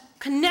less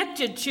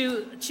connected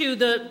to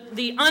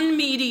the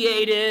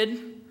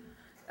unmediated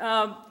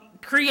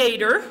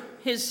creator,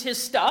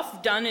 his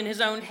stuff done in his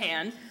own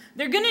hand,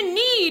 they're going to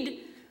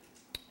need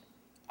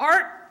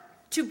art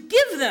to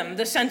give them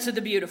the sense of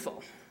the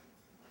beautiful,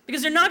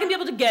 because they're not going to be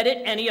able to get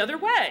it any other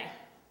way.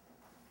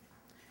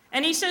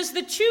 And he says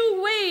the two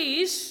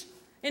ways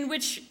in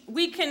which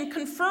we can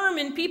confirm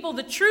in people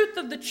the truth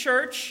of the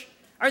church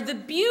are the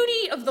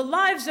beauty of the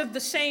lives of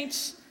the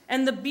saints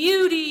and the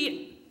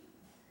beauty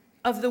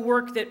of the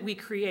work that we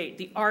create,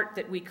 the art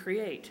that we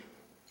create.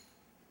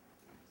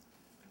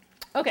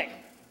 Okay,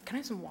 can I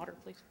have some water,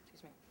 please?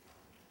 Excuse me.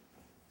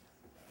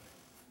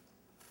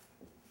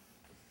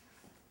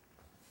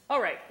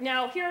 All right,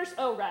 now here's,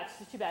 oh rats,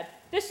 too bad.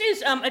 This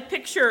is a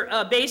picture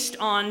based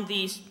on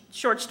the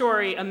short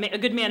story, A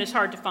Good Man is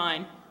Hard to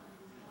Find.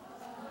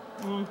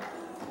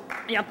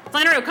 Yeah,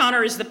 Flannery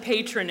O'Connor is the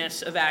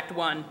patroness of Act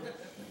 1.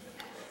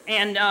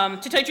 And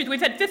to tell you the truth, we've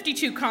had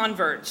 52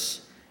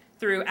 converts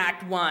through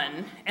Act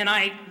 1, and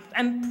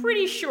I'm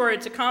pretty sure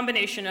it's a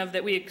combination of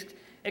that we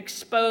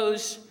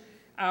expose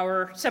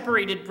our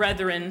separated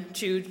brethren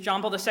to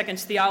John Paul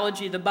II's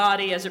theology of the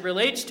body as it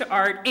relates to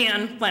art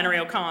and Flannery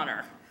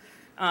O'Connor.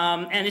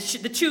 And it's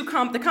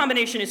the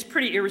combination is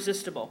pretty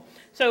irresistible.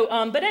 So,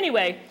 but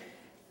anyway,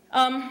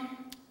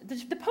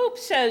 the Pope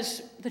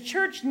says the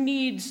church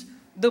needs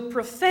the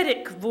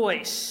prophetic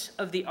voice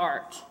of the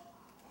art.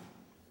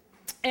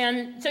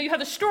 And so you have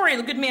the story,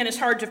 The Good Man is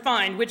Hard to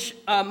Find, which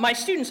my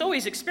students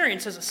always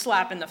experience as a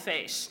slap in the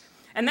face.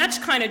 And that's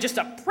kind of just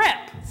a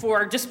prep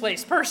for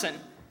Displaced Person.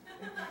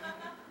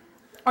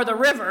 Or The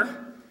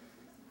River,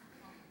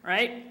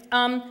 right?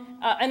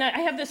 And I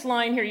have this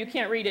line here, you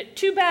can't read it.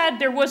 Too bad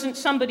there wasn't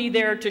somebody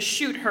there to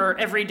shoot her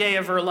every day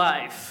of her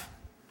life.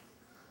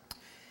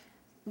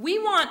 We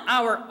want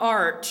our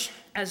art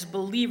as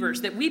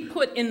believers that we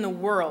put in the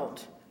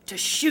world to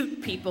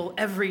shoot people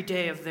every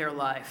day of their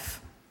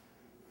life.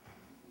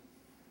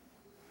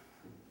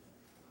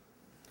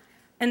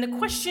 And the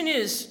question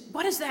is,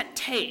 what does that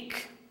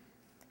take?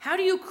 How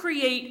do you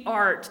create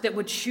art that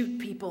would shoot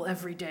people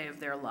every day of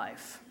their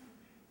life?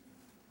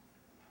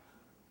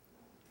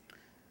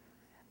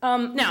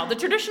 Now, the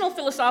traditional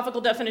philosophical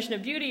definition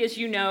of beauty, as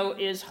you know,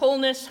 is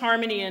wholeness,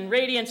 harmony, and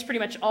radiance. Pretty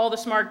much all the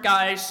smart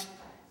guys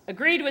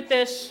agreed with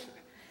this,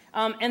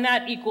 and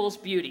that equals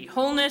beauty.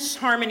 Wholeness,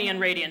 harmony, and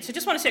radiance. I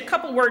just want to say a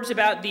couple words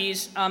about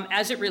these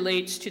as it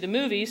relates to the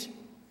movies.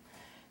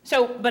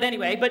 But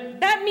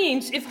that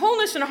means if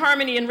wholeness and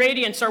harmony and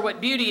radiance are what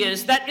beauty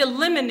is, that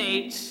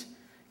eliminates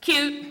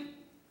cute,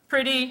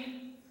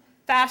 pretty,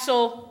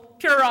 facile,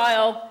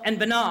 puerile, and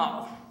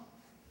banal.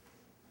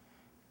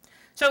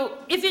 So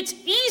if it's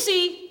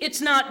easy, it's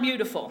not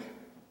beautiful.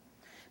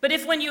 But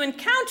if when you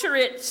encounter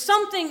it,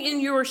 something in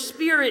your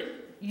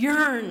spirit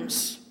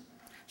yearns,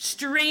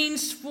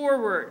 strains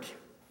forward,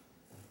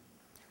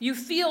 you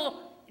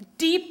feel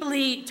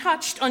deeply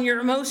touched on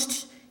your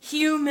most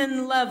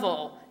human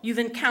level, you've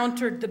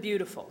encountered the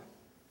beautiful.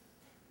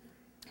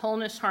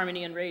 Wholeness,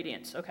 harmony, and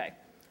radiance. Okay.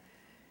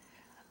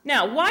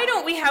 Now, why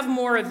don't we have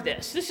more of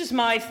this? This is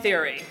my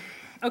theory.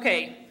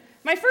 Okay.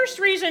 My first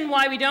reason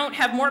why we don't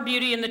have more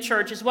beauty in the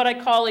church is what I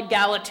call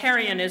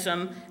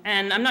egalitarianism,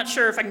 and I'm not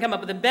sure if I can come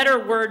up with a better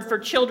word for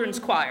children's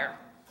choir.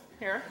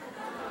 Here.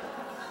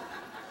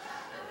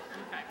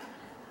 Okay.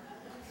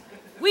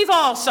 We've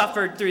all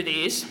suffered through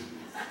these.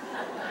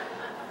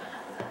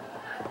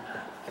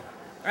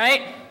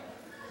 Right?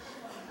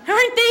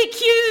 Aren't they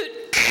cute?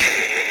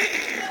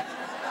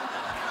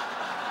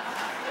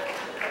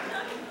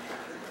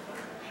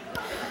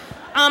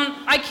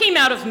 I came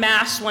out of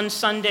Mass one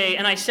Sunday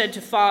and I said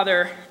to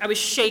Father, I was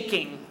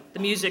shaking. The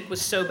music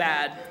was so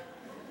bad.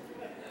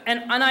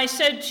 And I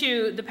said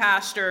to the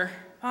pastor,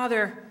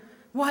 Father,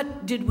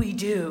 what did we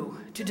do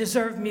to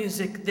deserve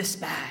music this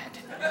bad?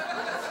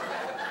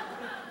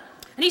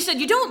 And he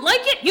said, you don't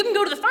like it? You can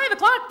go to the 5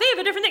 o'clock, they have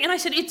a different thing. And I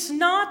said, it's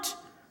not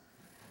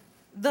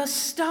the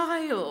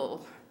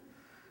style.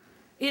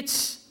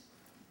 It's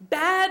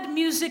bad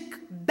music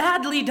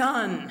badly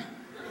done.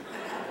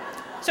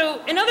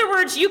 So, in other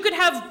words, you could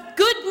have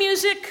good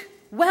music,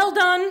 well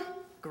done,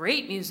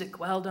 great music,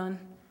 well done.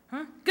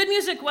 Huh? Good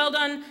music, well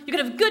done. You could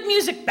have good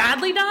music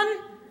badly done.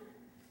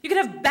 You could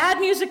have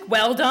bad music,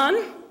 well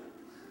done.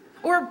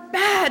 or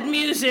bad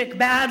music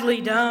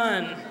badly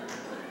done.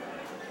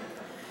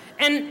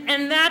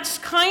 And that's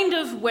kind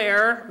of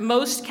where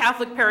most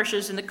Catholic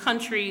parishes in the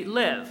country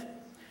live.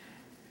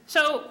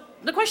 So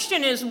the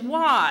question is,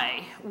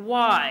 why?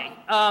 Why?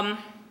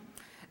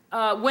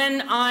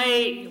 When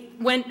I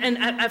went, and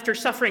after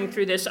suffering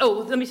through this,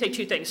 let me say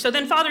two things. So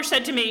then Father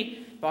said to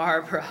me,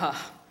 Barbara,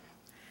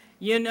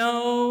 you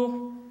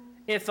know,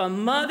 if a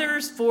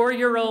mother's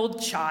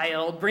 4-year-old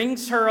child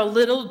brings her a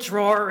little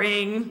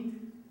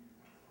drawing,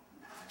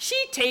 she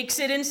takes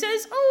it and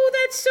says, oh,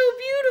 that's so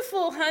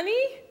beautiful,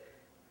 honey.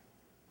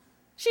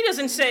 She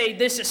doesn't say,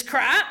 this is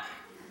crap.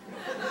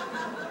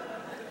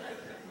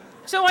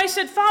 So I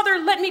said, Father,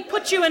 let me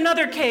put you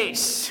another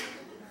case.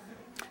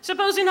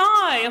 Supposing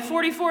I, a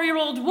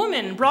 44-year-old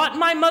woman, brought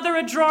my mother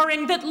a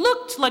drawing that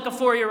looked like a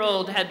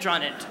 4-year-old had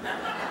drawn it.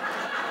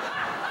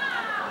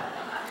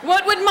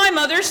 What would my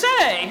mother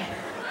say?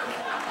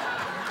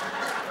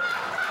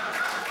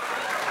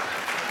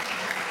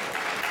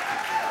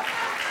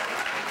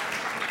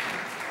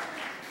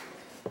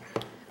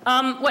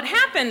 What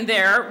happened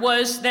there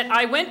was that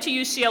I went to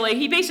UCLA.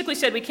 He basically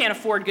said we can't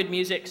afford good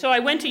music. So I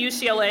went to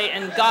UCLA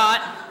and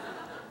got,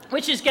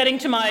 which is getting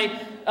to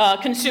my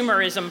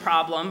consumerism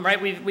problem,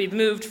 right? We've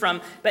moved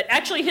from, but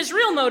actually his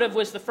real motive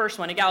was the first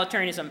one,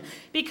 egalitarianism,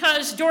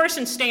 because Doris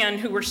and Stan,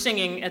 who were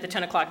singing at the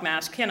 10 o'clock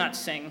Mass, cannot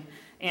sing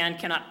and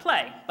cannot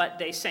play, but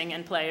they sing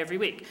and play every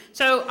week.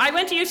 So I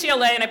went to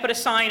UCLA and I put a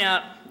sign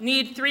up,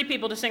 need 3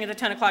 people to sing at the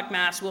 10 o'clock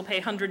Mass, we'll pay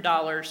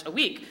 $100 a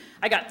week.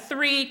 I got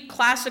 3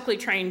 classically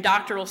trained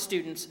doctoral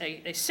students,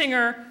 a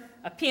singer,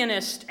 a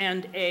pianist,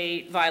 and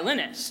a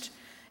violinist.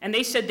 And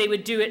they said they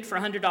would do it for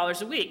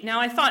 $100 a week. Now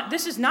I thought,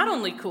 this is not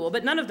only cool,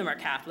 but none of them are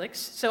Catholics,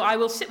 so I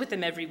will sit with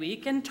them every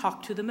week and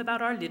talk to them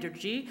about our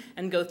liturgy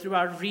and go through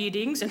our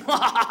readings and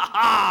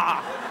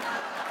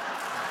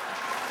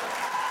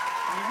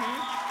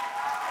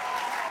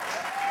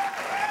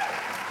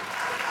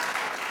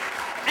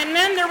And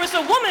then there was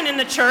a woman in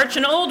the church,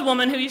 an old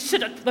woman who used to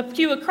sit at the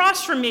pew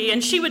across from me,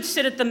 and she would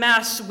sit at the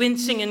Mass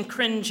wincing and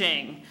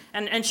cringing.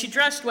 And she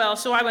dressed well,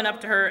 so I went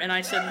up to her and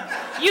I said,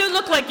 you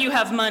look like you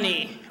have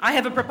money. I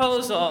have a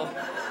proposal.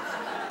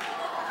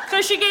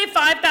 So she gave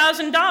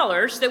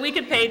 $5,000 that we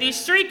could pay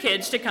these 3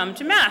 kids to come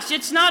to Mass.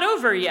 It's not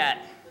over yet.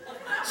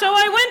 So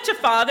I went to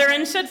Father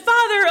and said,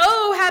 Father,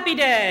 oh, happy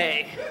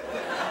day.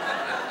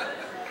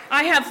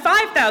 I have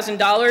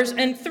 $5,000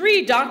 and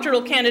 3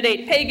 doctoral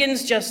candidate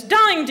pagans just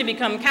dying to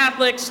become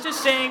Catholics to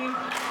sing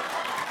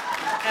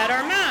at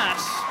our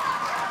Mass.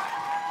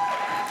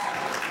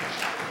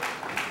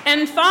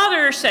 And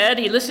Father said,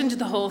 he listened to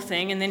the whole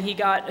thing, and then he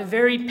got a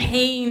very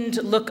pained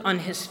look on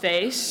his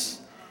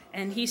face,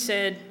 and he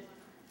said,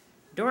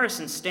 Doris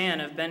and Stan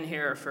have been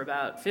here for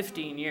about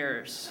 15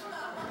 years.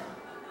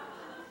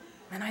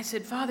 And I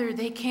said, Father,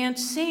 they can't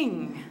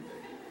sing.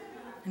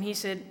 And he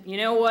said, you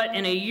know what,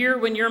 in a year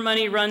when your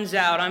money runs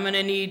out, I'm going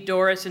to need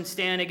Doris and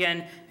Stan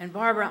again. And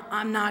Barbara,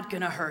 I'm not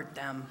going to hurt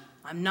them.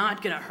 I'm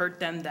not going to hurt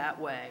them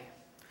that way.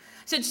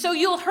 I said, so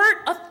you'll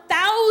hurt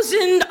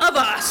 1,000 of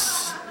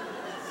us.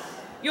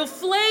 You'll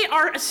flay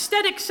our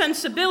aesthetic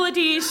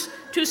sensibilities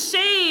to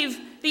save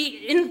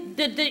the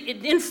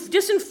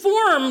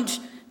disinformed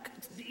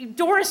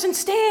Doris and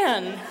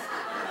Stan.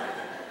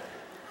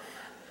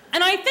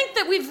 And I think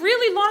that we've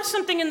really lost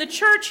something in the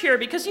church here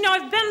because, you know,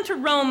 I've been to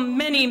Rome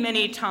many,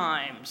 many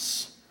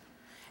times.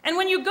 And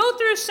when you go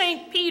through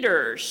St.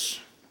 Peter's,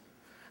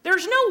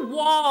 there's no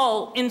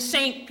wall in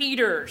St.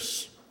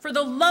 Peter's for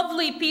the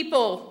lovely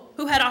people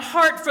who had a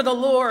heart for the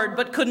Lord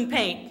but couldn't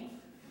paint.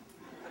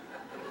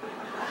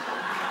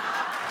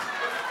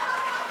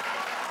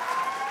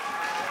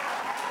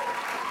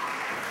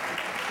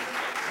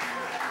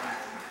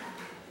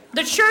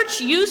 The church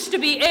used to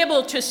be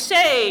able to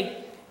say,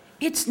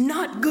 it's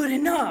not good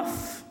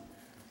enough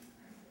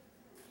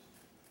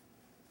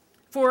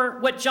for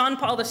what John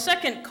Paul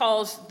II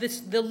calls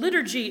the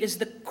liturgy is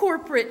the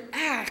corporate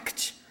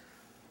act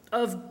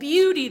of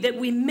beauty that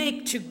we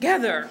make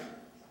together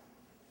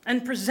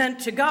and present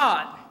to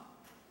God.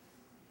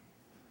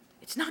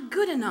 It's not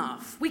good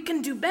enough. We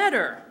can do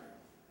better.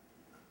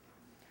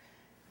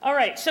 All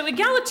right, so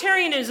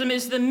egalitarianism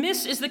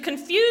is the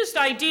confused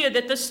idea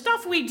that the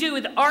stuff we do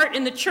with art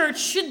in the church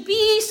should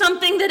be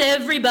something that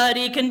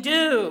everybody can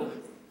do.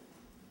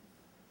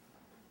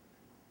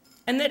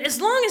 And that as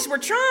long as we're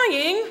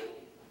trying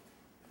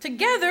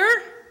together,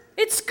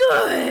 it's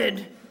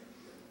good.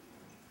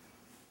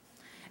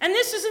 And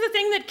this is the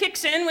thing that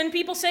kicks in when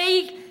people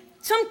say,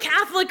 some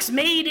Catholics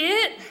made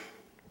it.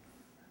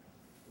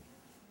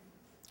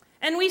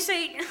 And we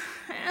say,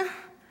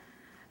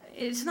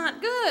 it's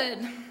not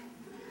good.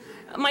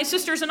 My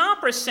sister's an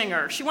opera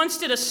singer. She once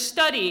did a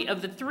study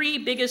of the 3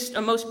 biggest,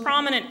 most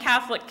prominent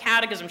Catholic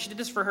catechisms. She did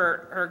this for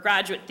her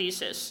graduate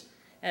thesis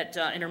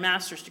in her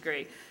master's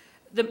degree.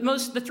 The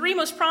 3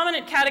 most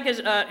prominent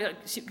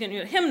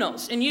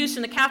hymnals in use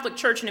in the Catholic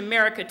Church in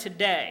America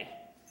today.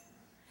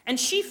 And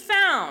she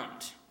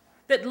found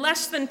that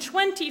less than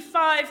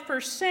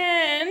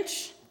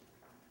 25%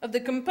 of the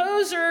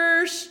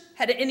composers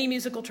had any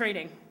musical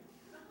training.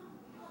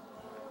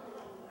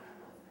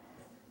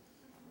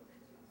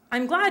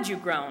 I'm glad you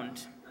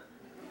groaned.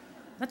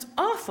 That's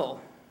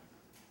awful.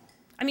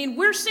 I mean,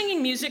 we're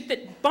singing music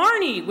that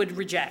Barney would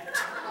reject.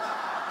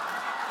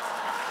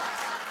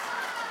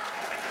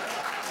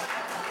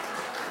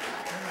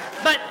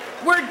 But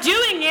we're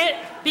doing it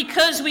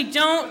because we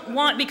don't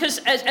want, because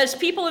as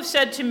people have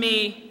said to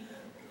me,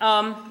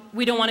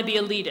 we don't want to be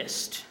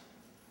elitist.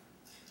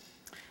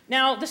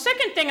 Now, the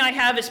second thing I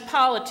have is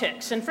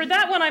politics, and for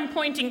that one I'm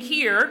pointing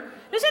here.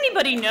 Does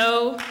anybody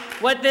know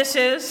what this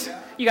is?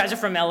 You guys are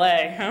from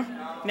LA, huh?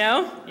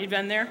 No? You've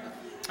been there?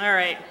 All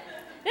right.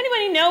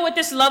 Anybody know what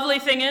this lovely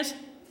thing is?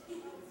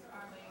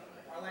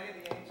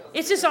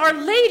 It is Our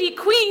Lady,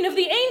 Queen of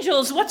the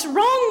Angels. What's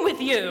wrong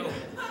with you?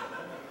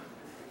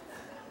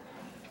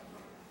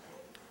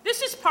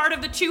 This is part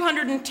of the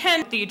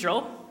 210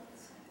 cathedral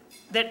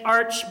that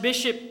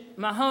Archbishop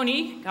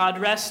Mahoney, God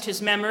rest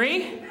his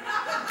memory,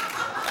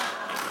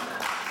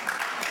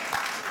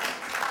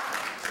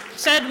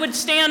 said would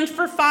stand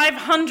for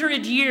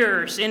 500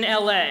 years in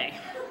LA.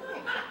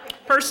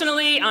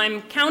 Personally,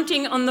 I'm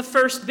counting on the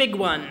first big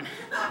one.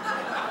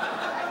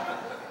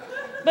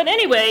 But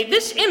anyway,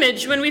 this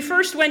image, when we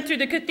first went through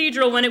the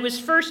cathedral, when it was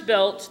first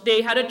built,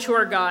 they had a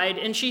tour guide,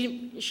 and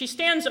she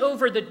stands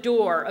over the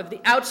door, of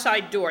the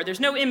outside door. There's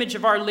no image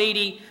of Our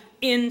Lady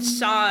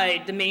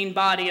inside the main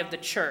body of the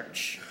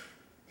church.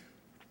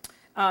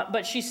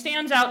 But she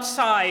stands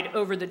outside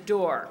over the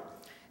door.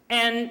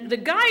 And the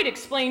guide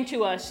explained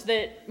to us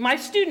that my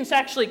students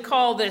actually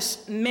call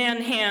this Man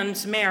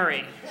Hands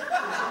Mary.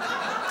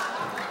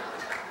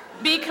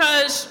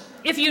 Because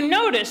if you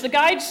notice, the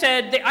guide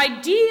said the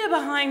idea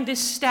behind this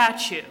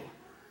statue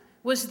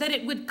was that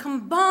it would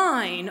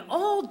combine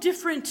all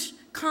different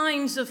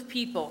kinds of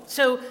people.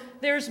 So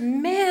there's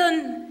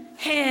man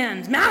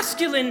hands,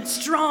 masculine,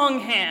 strong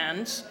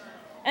hands,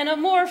 and a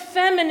more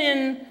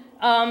feminine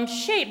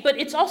shape, but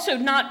it's also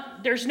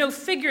not, there's no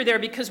figure there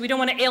because we don't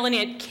want to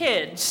alienate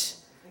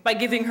kids by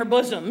giving her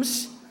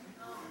bosoms.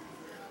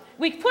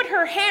 We put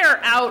her hair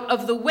out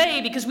of the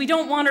way because we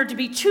don't want her to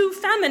be too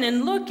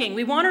feminine looking.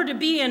 We want her to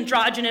be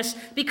androgynous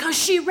because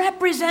she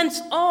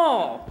represents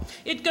all.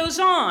 It goes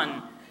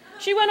on.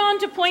 She went on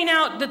to point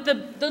out that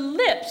the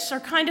lips are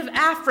kind of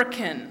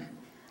African,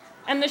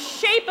 and the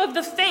shape of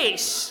the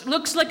face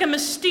looks like a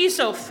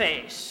mestizo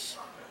face.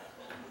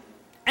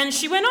 And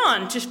she went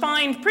on to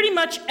find pretty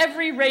much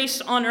every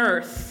race on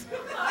Earth.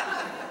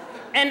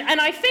 And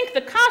I think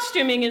the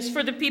costuming is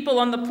for the people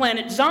on the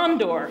planet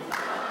Zondor.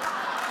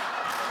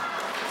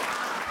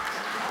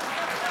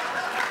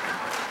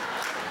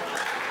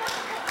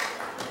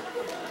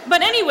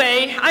 But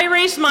anyway, I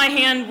raised my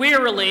hand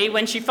wearily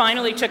when she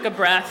finally took a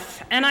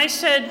breath, and I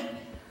said,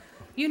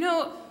 you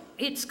know,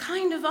 it's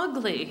kind of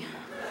ugly.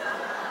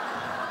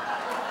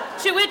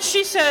 To which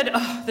she said,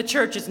 oh, the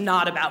church is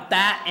not about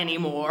that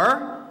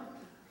anymore.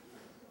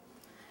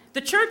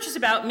 The church is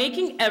about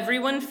making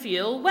everyone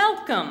feel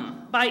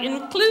welcome by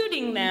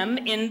including them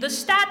in the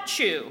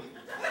statue.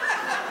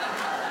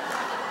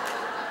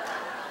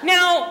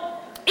 Now,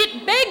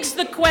 it begs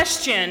the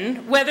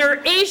question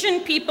whether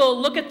Asian people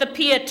look at the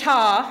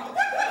Pietà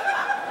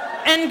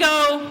and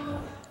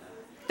go,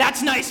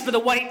 that's nice for the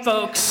white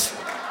folks.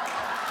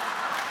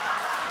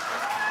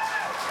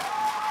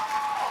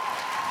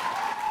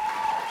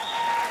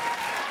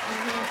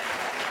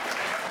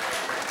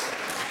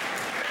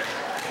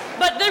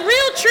 But the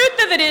real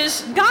truth of it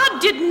is,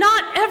 God did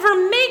not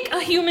ever make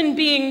a human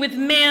being with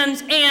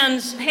man's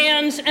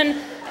hands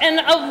and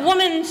a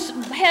woman's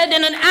head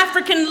and an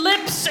African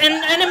lips and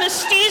a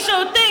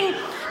mestizo thing.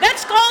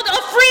 That's called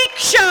a freak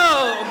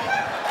show.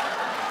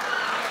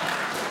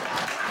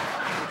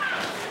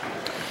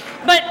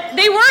 But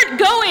they weren't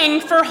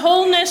going for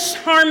wholeness,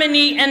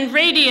 harmony, and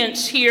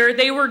radiance here.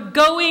 They were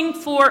going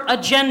for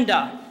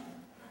agenda.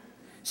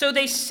 So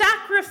they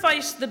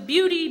sacrificed the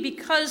beauty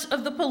because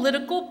of the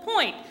political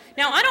point.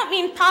 Now, I don't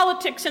mean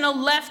politics in a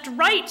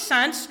left-right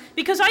sense,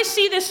 because I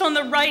see this on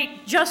the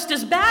right just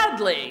as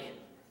badly.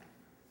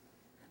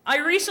 I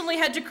recently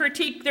had to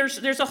critique,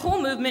 there's a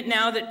whole movement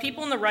now that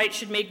people on the right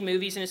should make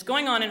movies, and it's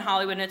going on in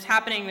Hollywood, and it's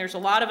happening. There's a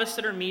lot of us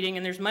that are meeting,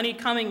 and there's money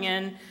coming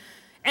in.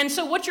 And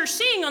so what you're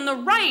seeing on the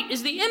right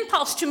is the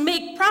impulse to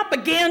make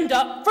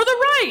propaganda for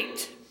the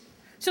right.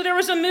 So there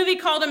was a movie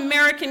called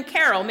American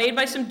Carol, made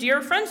by some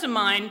dear friends of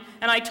mine,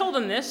 and I told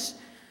them this,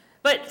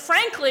 but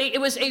frankly, it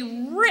was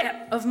a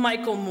rip of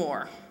Michael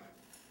Moore.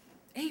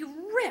 A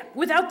rip,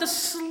 without the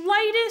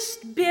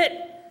slightest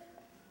bit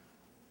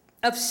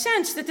of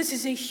sense that this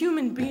is a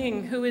human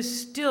being who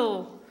is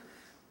still,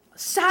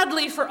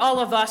 sadly for all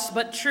of us,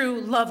 but true,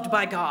 loved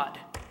by God.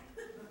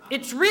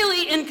 It's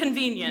really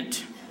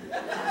inconvenient.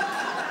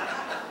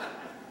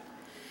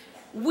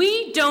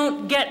 We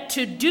don't get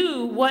to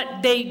do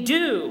what they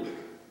do.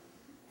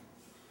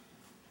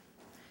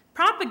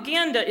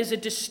 Propaganda is a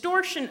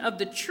distortion of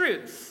the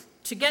truth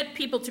to get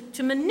people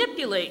to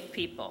manipulate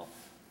people.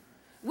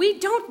 We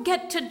don't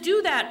get to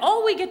do that.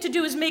 All we get to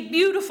do is make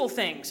beautiful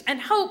things and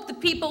hope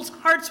that people's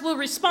hearts will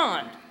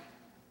respond.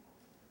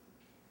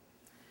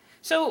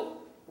 So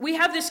we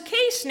have this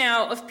case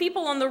now of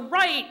people on the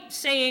right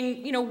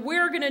saying,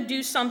 we're going to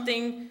do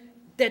something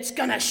that's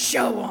going to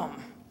show them.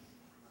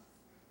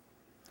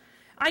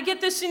 I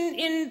get this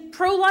in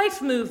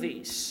pro-life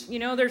movies.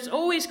 There's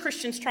always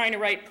Christians trying to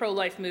write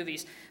pro-life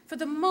movies. For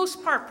the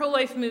most part,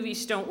 pro-life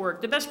movies don't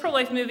work. The best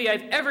pro-life movie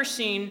I've ever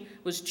seen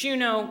was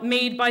Juno,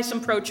 made by some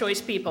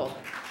pro-choice people.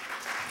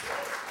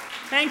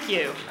 Thank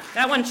you.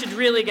 That one should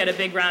really get a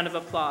big round of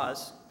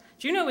applause.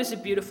 Juno is a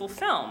beautiful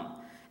film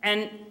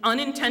and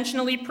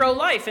unintentionally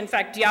pro-life. In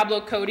fact,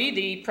 Diablo Cody,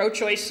 the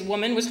pro-choice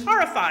woman, was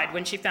horrified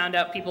when she found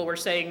out people were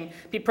saying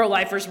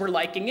pro-lifers were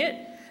liking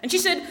it. And she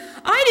said,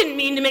 I didn't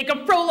mean to make a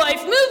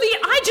pro-life movie,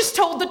 I just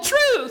told the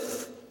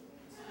truth.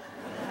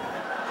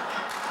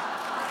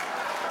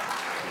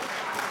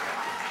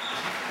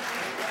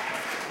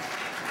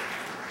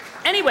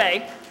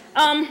 Anyway,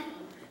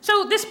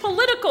 so this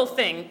political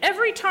thing,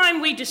 every time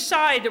we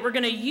decide that we're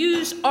going to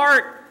use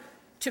art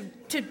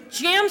to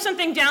jam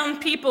something down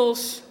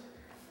people's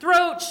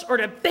throats or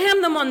to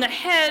bam them on the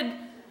head,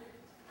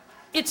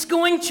 it's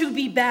going to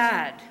be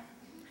bad.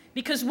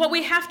 Because what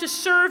we have to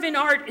serve in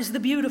art is the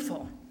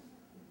beautiful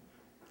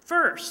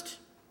first.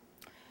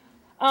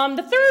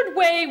 The third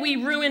way we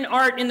ruin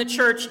art in the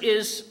church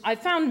is, I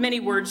found many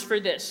words for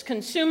this: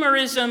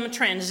 consumerism,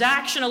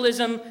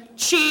 transactionalism,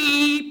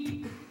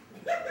 cheap.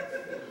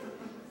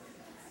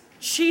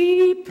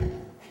 Cheap.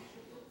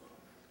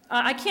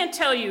 I can't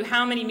tell you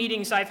how many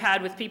meetings I've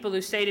had with people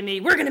who say to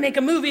me, we're going to make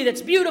a movie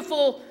that's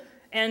beautiful,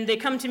 and they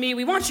come to me,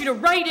 we want you to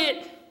write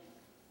it.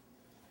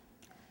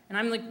 And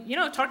I'm like,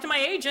 talk to my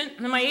agent.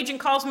 And then my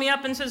agent calls me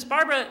up and says,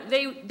 Barbara,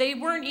 they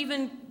weren't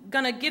even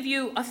going to give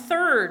you a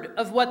third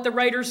of what the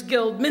Writers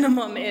Guild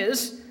minimum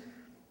is.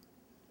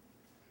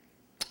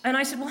 And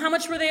I said, well, how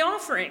much were they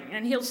offering?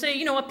 And he'll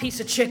say, a piece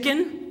of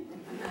chicken.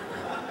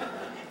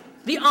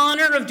 The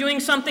honor of doing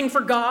something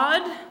for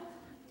God.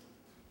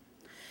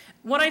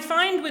 What I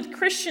find with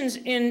Christians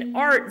in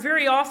art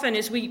very often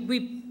is we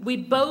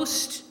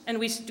boast and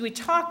we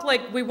talk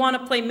like we want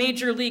to play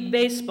Major League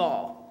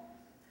Baseball.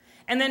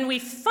 And then we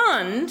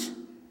fund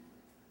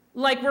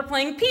like we're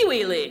playing Pee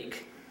Wee League.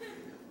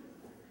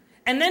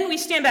 And then we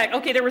stand back.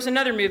 Okay, there was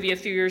another movie a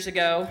few years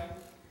ago.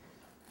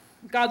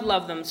 God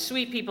love them.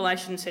 Sweet people. I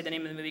shouldn't say the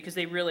name of the movie because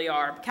they really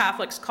are.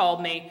 Catholics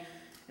called me,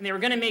 and they were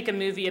going to make a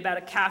movie about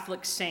a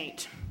Catholic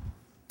saint.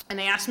 And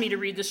they asked me to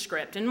read the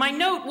script. And my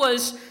note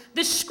was,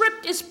 this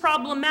script is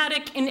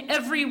problematic in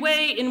every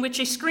way in which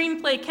a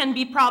screenplay can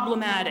be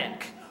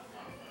problematic.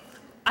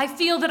 I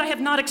feel that I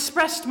have not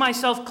expressed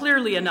myself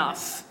clearly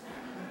enough.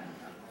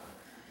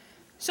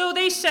 So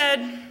I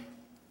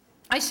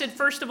said,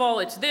 first of all,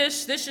 it's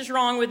this is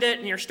wrong with it,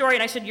 and your story.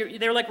 And I said,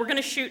 they're like, we're going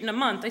to shoot in a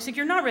month. I said,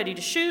 you're not ready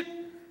to shoot.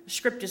 The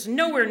script is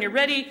nowhere near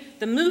ready.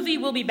 The movie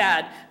will be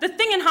bad. The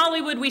thing in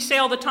Hollywood we say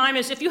all the time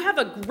is, if you have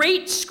a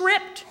great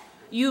script,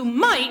 you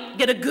might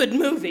get a good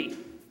movie.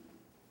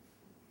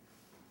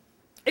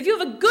 If you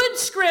have a good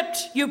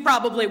script, you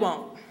probably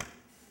won't.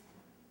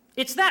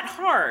 It's that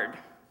hard,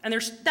 and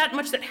there's that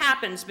much that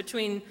happens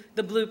between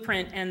the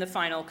blueprint and the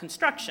final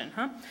construction,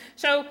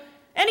 So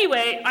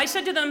anyway, I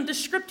said to them, the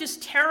script is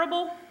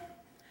terrible.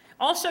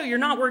 Also, you're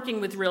not working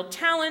with real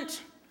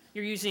talent.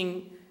 You're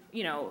using,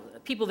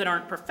 people that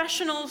aren't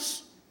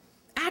professionals.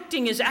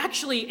 Acting is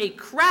actually a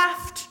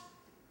craft.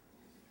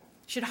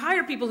 You should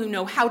hire people who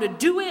know how to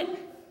do it.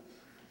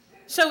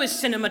 So is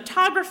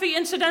cinematography,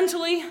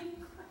 incidentally.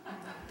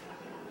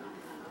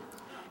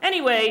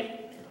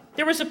 Anyway,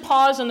 there was a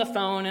pause on the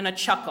phone and a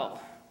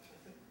chuckle,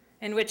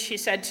 in which he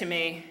said to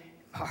me,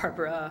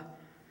 Barbara,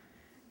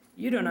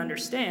 you don't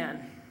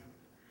understand.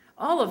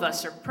 All of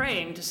us are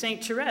praying to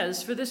St.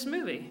 Therese for this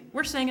movie.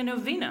 We're saying a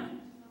novena.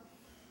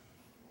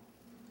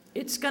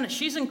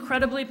 She's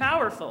incredibly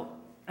powerful,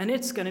 and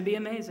it's gonna be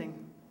amazing.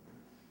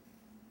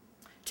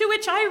 To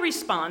which I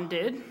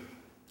responded,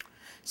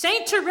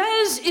 St.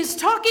 Therese is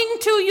talking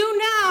to you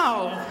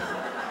now.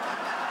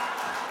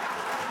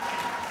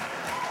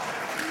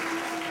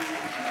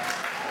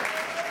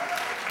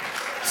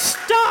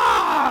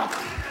 Stop!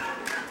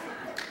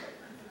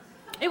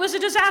 It was a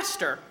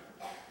disaster.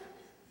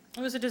 It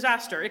was a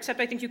disaster,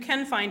 except I think you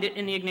can find it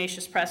in the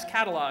Ignatius Press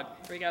catalog.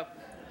 Here we go.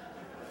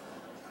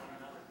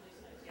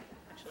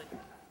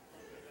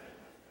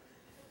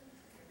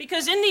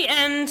 Because in the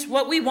end,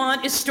 what we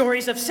want is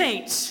stories of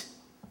saints.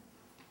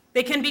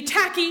 They can be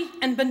tacky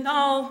and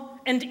banal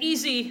and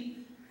easy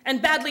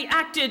and badly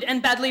acted and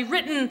badly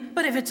written,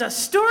 but if it's a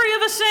story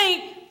of a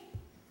saint,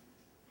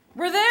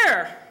 we're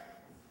there.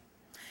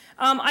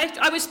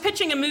 I was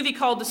pitching a movie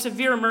called The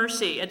Severe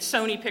Mercy at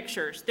Sony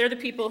Pictures. They're the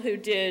people who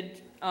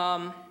did,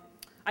 I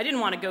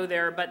didn't want to go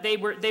there, but they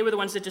were the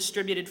ones that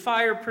distributed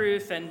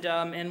Fireproof and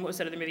what was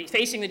that other movie?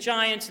 Facing the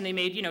Giants, and they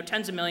made,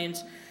 tens of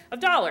millions of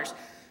dollars.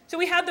 So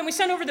we had them, we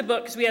sent over the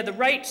book because we had the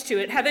rights to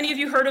it. Have any of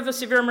you heard of A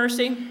Severe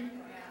Mercy?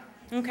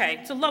 Okay,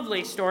 it's a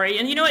lovely story,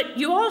 and you know what?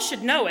 You all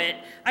should know it.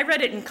 I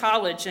read it in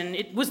college, and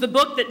it was the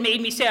book that made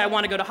me say I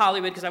want to go to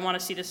Hollywood because I want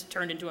to see this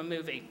turned into a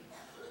movie.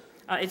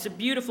 It's a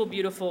beautiful,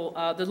 beautiful,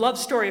 the love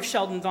story of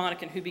Sheldon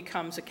Vonnegut, who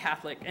becomes a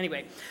Catholic.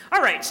 Anyway,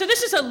 all right, so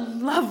this is a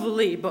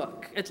lovely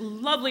book. It's a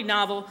lovely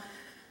novel.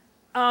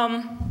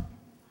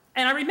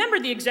 And I remember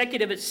the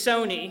executive at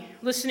Sony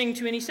listening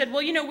to it, and he said,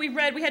 well, you know, we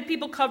had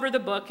people cover the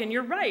book, and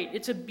you're right,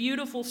 it's a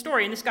beautiful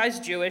story. And this guy's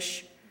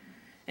Jewish.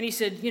 And he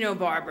said, you know,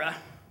 Barbara,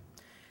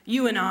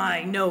 you and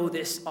I know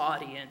this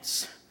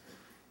audience.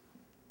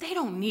 They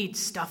don't need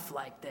stuff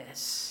like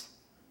this.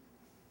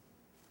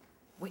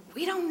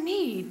 We don't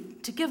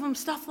need to give them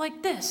stuff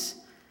like this.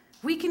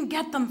 We can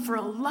get them for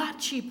a lot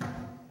cheaper.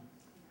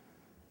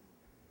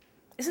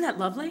 Isn't that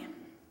lovely?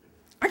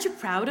 Aren't you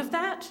proud of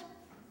that?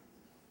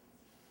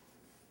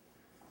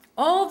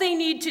 All they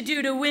need to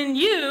do to win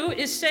you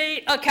is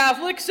say a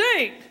Catholic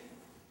saint.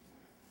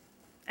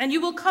 And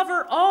you will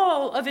cover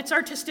all of its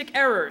artistic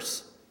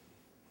errors.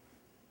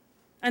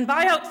 And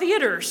buy out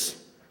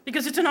theaters,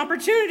 because it's an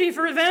opportunity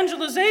for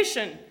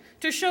evangelization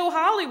to show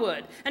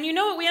Hollywood. And you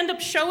know what we end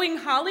up showing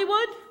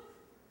Hollywood?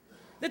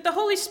 That the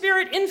Holy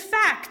Spirit, in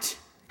fact,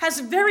 has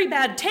very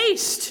bad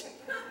taste.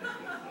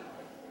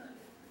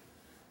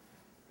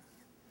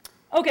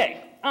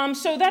 Okay.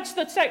 So that's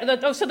the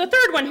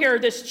third one here,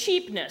 this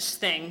cheapness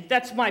thing.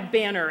 That's my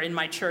banner in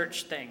my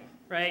church thing,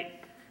 right?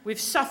 We've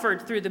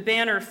suffered through the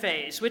banner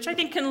phase, which I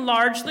think can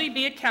largely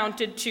be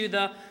accounted to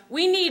the,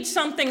 we need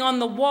something on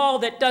the wall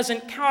that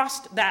doesn't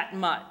cost that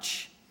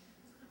much.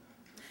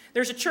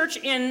 There's a church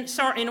in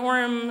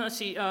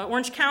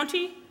Orange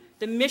County,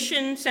 the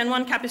Mission San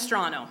Juan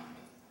Capistrano.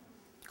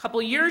 A couple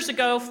years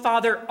ago,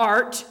 Father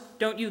Art,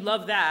 don't you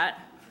love that?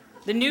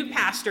 The new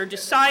pastor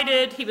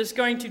decided he was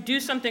going to do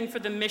something for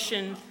the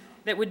mission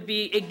that would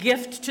be a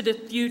gift to the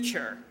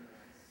future.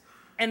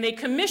 And they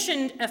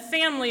commissioned a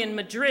family in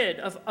Madrid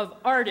of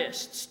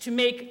artists to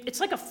make, it's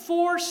like a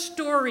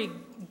 4-story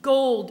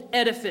gold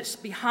edifice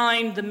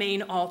behind the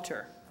main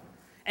altar.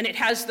 And it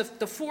has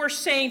the 4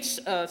 saints,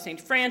 St.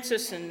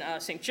 Francis and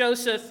St.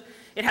 Joseph.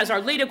 It has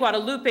Our Lady of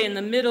Guadalupe in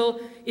the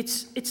middle.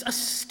 It's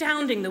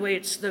astounding the way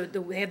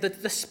they have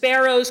the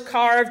sparrows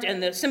carved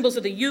and the symbols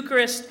of the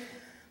Eucharist.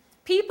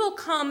 People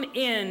come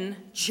in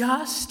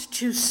just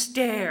to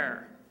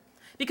stare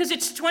because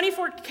it's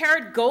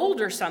 24-karat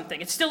gold or something.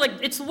 It's still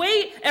it's the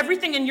way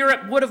everything in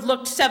Europe would have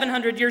looked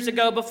 700 years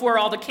ago before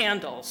all the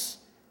candles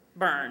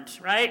burned,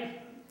 right?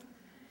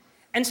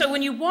 And so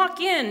when you walk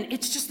in,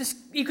 it's just this,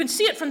 you can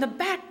see it from the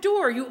back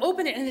door. You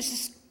open it and it's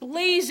this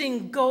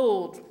blazing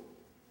gold.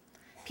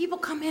 People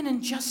come in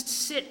and just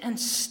sit and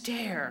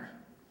stare.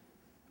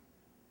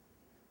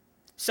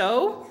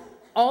 So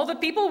all the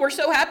people were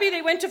so happy,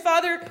 they went to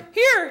Father,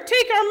 here,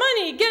 take our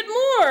money, get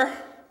more.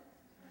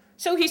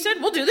 So he said,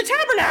 we'll do the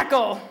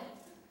tabernacle.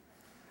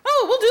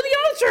 Oh, we'll do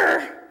the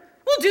altar.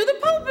 We'll do the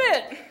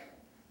pulpit.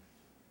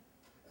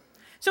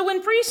 So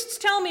when priests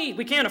tell me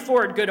we can't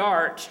afford good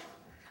art,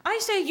 I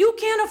say you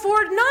can't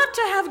afford not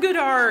to have good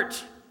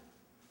art.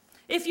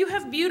 If you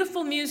have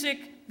beautiful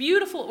music,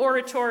 beautiful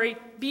oratory,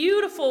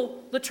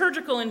 beautiful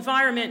liturgical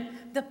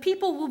environment, the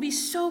people will be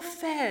so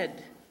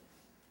fed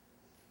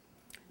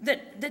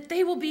that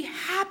they will be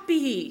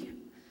happy.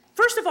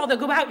 First of all, they'll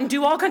go out and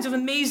do all kinds of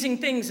amazing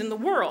things in the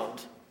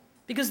world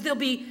because they'll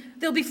be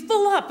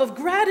full up of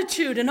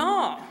gratitude and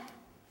awe.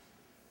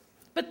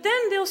 But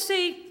then they'll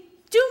say,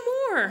 do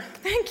more,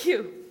 thank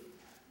you.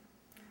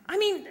 I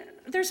mean,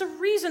 there's a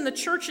reason the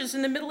churches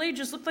in the Middle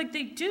Ages looked like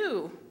they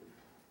do.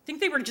 Think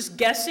they were just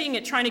guessing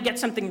at trying to get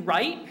something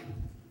right?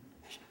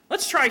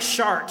 Let's try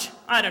Chart.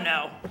 I don't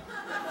know.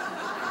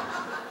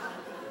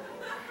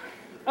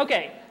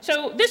 Okay,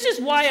 so this is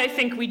why I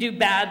think we do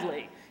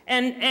badly.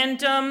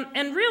 And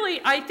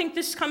really, I think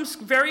this comes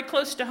very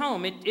close to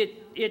home.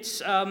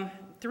 It's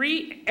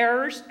 3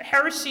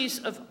 heresies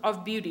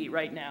of beauty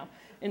right now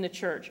in the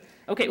church.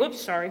 Okay,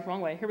 whoops, sorry, wrong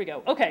way. Here we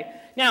go. Okay,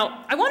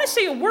 now, I want to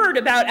say a word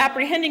about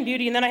apprehending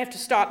beauty, and then I have to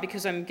stop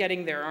because I'm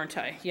getting there, aren't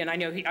I? Yeah, and I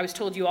know I was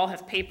told you all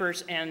have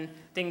papers and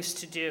things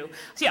to do.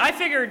 See, I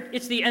figured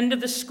it's the end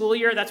of the school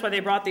year. That's why they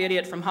brought the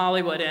idiot from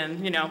Hollywood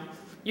in,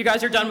 You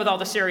guys are done with all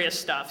the serious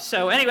stuff.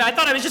 So anyway, I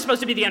thought I was just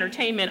supposed to be the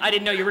entertainment. I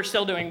didn't know you were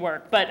still doing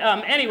work. But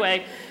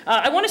anyway,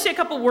 I want to say a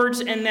couple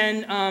words, and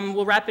then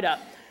we'll wrap it up.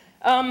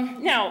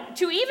 Now,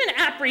 to even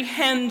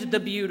apprehend the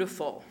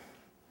beautiful,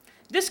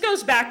 this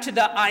goes back to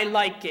the I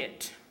like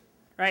it,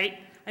 right?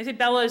 I say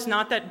Bella is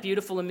not that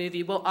beautiful a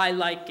movie. Well, I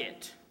like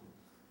it.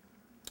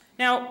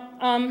 Now,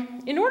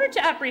 in order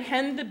to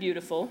apprehend the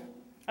beautiful,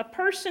 a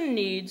person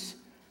needs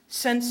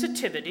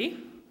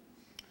sensitivity,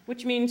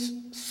 which means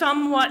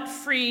somewhat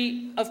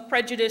free of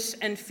prejudice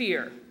and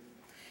fear.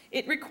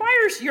 It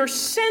requires your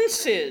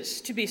senses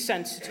to be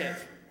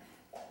sensitive,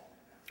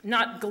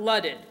 not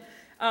glutted.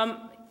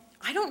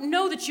 I don't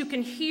know that you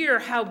can hear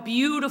how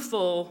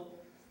beautiful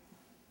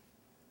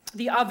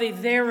the Ave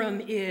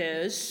Verum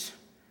is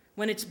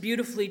when it's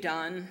beautifully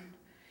done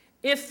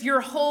if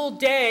your whole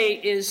day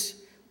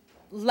is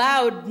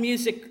loud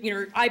music,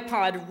 your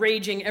iPod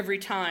raging every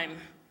time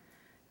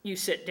you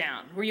sit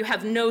down, where you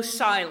have no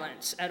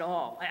silence at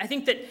all. I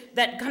think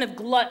that kind of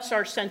gluts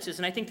our senses,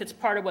 and I think that's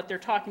part of what they're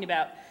talking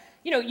about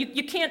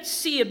You can't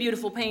see a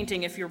beautiful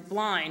painting if you're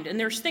blind, and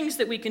there's things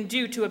that we can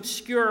do to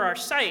obscure our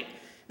sight.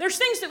 There's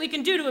things that we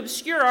can do to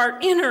obscure our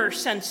inner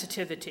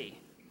sensitivity.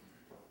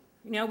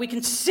 We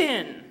can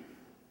sin.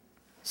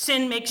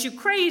 Sin makes you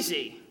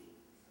crazy.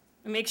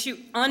 It makes you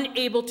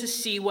unable to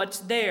see what's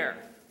there.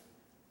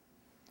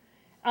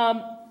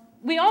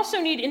 We also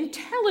need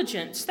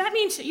intelligence. That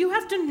means that you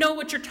have to know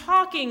what you're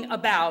talking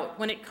about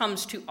when it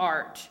comes to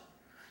art.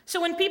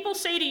 So when people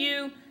say to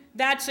you,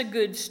 that's a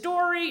good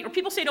story, or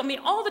people say to me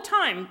all the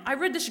time, I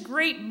read this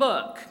great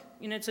book.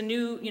 It's a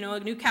new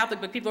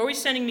Catholic book. People are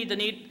always sending me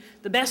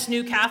the best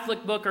new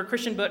Catholic book or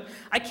Christian book.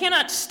 I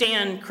cannot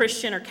stand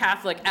Christian or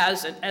Catholic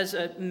as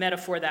a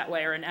metaphor that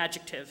way or an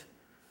adjective.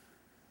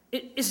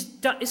 Is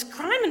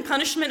Crime and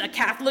Punishment a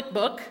Catholic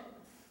book?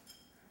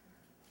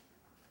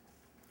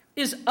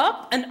 Is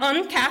Up an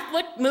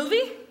un-Catholic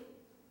movie?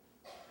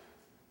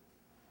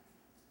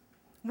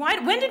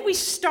 When did we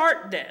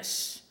start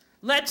this?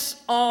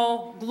 Let's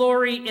all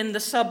glory in the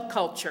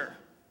subculture.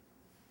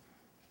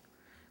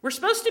 We're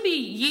supposed to be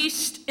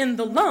yeast in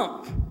the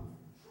lump,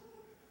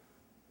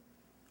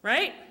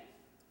 right?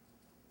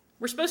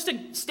 We're supposed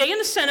to stay in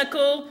the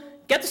cenacle,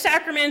 get the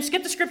sacraments,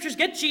 get the scriptures,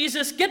 get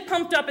Jesus, get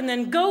pumped up, and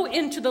then go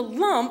into the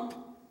lump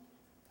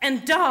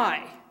and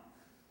die.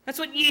 That's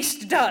what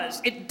yeast does.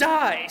 It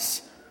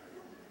dies.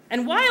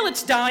 And while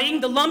it's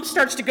dying, the lump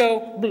starts to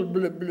go blah,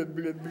 blah, blah,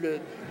 blah, blah.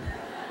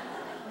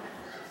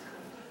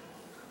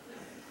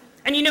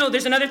 And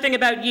there's another thing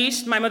about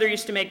yeast. My mother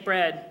used to make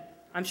bread.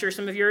 I'm sure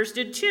some of yours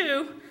did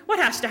too. What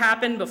has to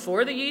happen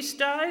before the yeast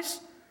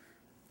dies?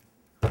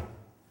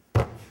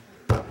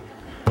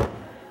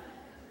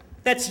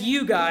 That's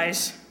you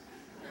guys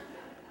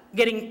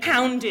getting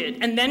pounded.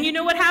 And then you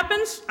know what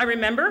happens? I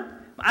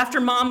remember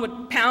after Mom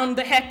would pound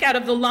the heck out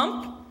of the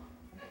lump,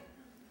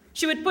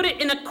 she would put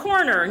it in a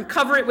corner and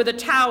cover it with a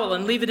towel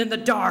and leave it in the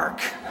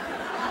dark.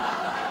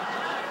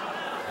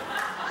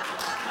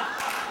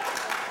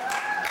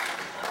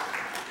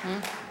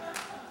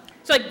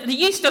 It's like the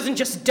yeast doesn't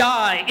just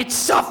die, it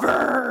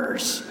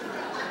suffers.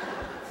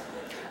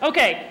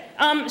 Okay,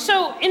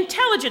 so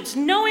intelligence,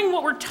 knowing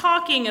what we're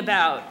talking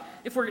about.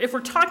 If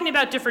we're talking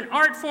about different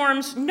art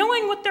forms,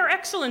 knowing what their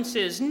excellence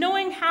is,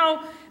 knowing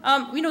how,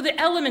 the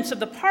elements of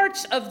the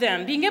parts of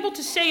them, being able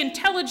to say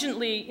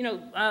intelligently,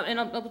 and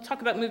I'll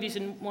talk about movies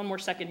in one more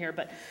second here,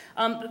 but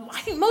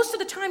I think most of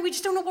the time we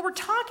just don't know what we're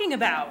talking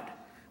about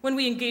when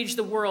we engage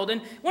the world.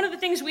 And one of the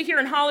things we hear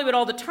in Hollywood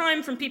all the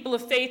time from people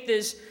of faith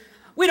is,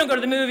 we don't go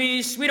to the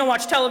movies, we don't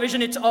watch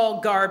television, it's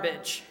all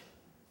garbage.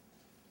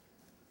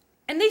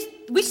 And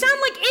we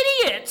sound like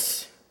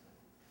idiots.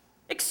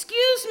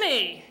 Excuse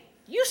me,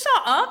 you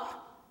saw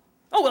Up?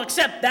 Oh, well,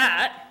 except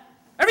that.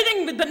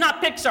 Everything but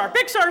not Pixar.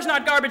 Pixar's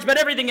not garbage, but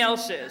everything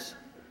else is.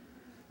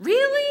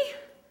 Really?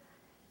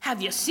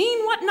 Have you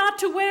seen What Not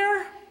to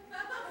Wear?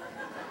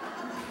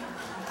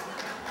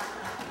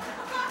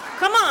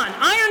 Come on,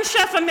 Iron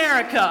Chef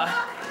America.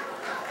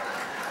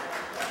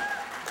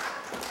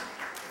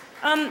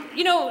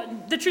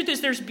 The truth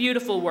is there's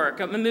beautiful work.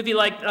 A movie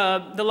like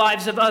The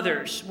Lives of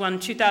Others won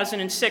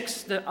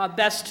 2006 the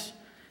best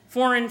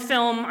foreign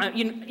film.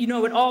 You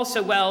know it all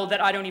so well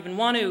that I don't even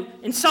want to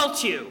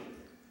insult you.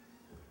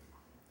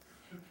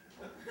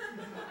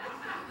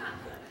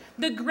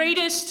 The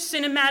greatest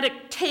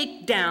cinematic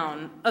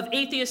takedown of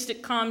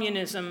atheistic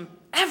communism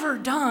ever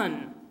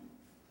done.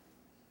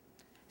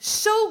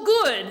 So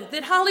good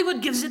that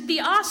Hollywood gives it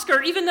the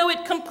Oscar, even though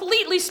it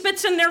completely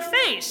spits in their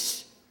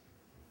face.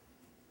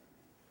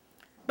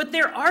 But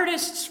they're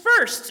artists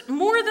first,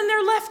 more than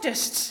they're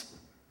leftists.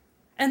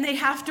 And they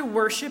have to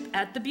worship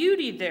at the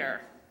beauty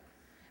there.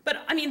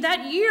 But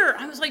that year,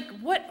 I was like,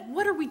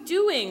 what are we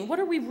doing? What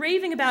are we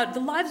raving about? The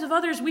Lives of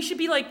Others, we should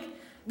be like,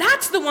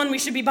 that's the one we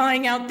should be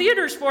buying out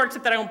theaters for,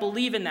 except that I don't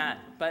believe in that.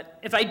 But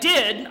if I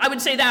did, I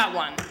would say that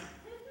one.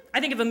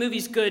 I think if a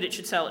movie's good, it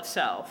should sell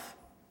itself.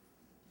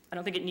 I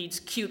don't think it needs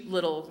cute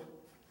little,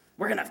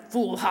 we're gonna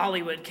fool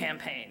Hollywood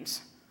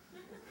campaigns.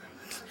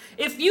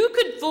 If you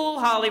could fool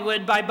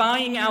Hollywood by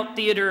buying out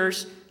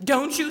theaters,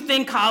 don't you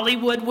think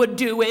Hollywood would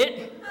do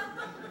it?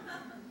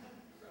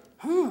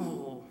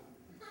 All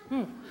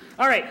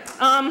right.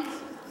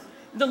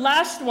 The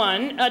last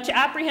one, to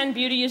apprehend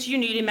beauty is you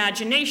need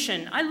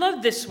imagination. I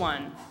love this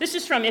one. This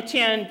is from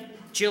Etienne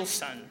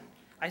Gilson.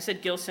 I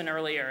said Gilson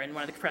earlier, and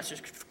one of the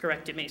professors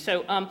corrected me.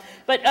 So,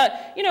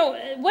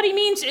 what he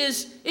means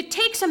is it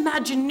takes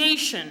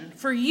imagination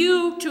for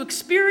you to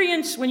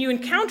experience when you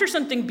encounter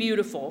something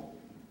beautiful.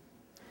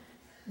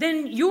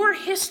 Then your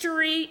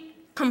history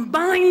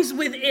combines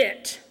with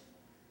it.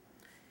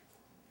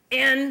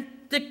 And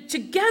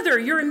together,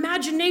 your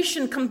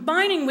imagination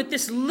combining with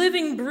this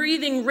living,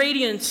 breathing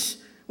radiance,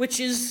 which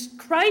is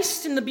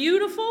Christ in the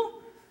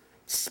beautiful,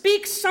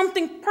 speaks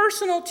something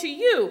personal to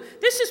you.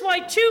 This is why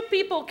two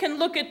people can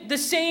look at the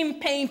same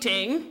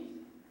painting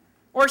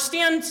or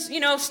stand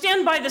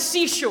by the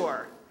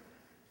seashore.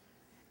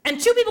 And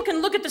two people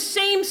can look at the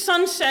same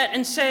sunset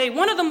and say,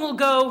 one of them will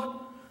go,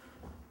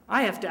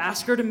 I have to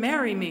ask her to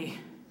marry me.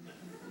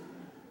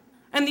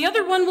 And the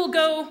other one will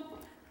go,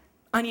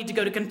 I need to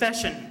go to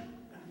confession.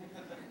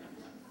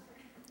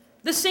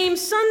 The same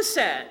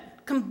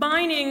sunset,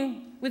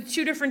 combining with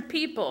two different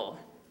people,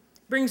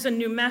 brings a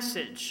new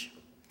message.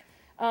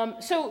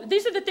 So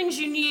these are the things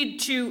you need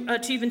to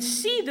even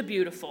see the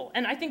beautiful.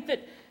 And I think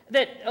that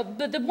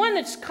the one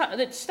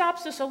that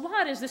stops us a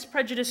lot is this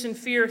prejudice and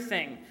fear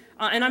thing.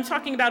 And I'm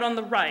talking about on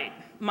the right,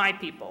 my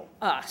people,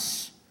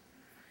 us.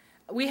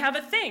 We have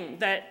a thing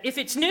that if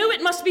it's new,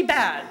 it must be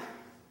bad.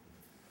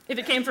 If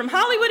it came from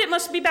Hollywood, it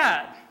must be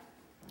bad.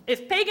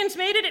 If pagans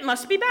made it, it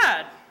must be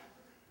bad.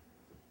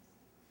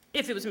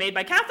 If it was made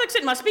by Catholics,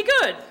 it must be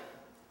good.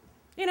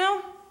 You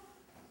know?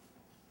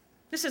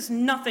 This has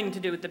nothing to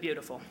do with the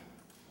beautiful.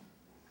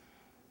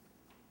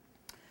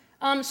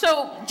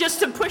 So just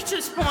to push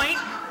this point,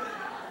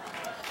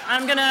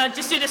 I'm going to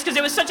just do this because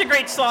it was such a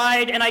great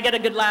slide and I get a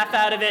good laugh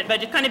out of it, but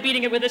just kind of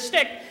beating it with a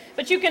stick.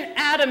 But you can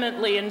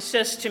adamantly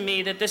insist to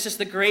me that this is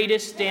the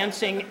greatest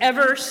dancing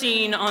ever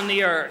seen on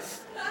the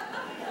earth.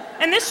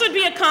 And this would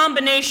be a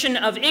combination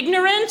of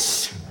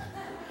ignorance,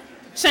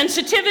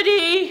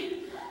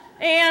 sensitivity,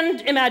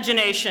 and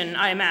imagination,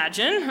 I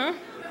imagine, huh?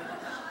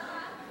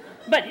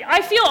 But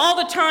I feel all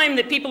the time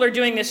that people are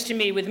doing this to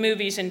me with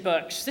movies and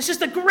books. This is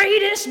the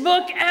greatest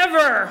book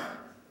ever.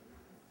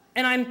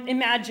 And I'm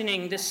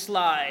imagining this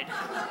slide.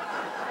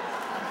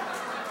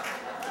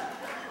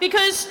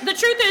 Because the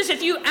truth is,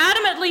 if you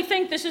adamantly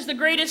think this is the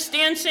greatest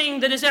dancing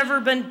that has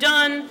ever been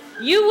done,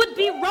 you would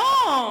be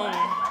wrong.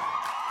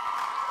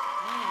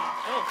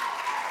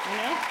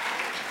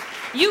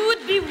 You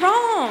would be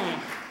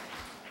wrong.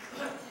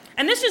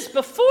 And this is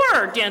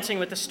before Dancing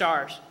with the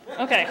Stars.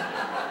 Okay.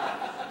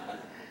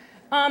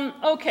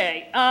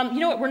 You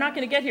know what? We're not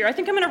going to get here. I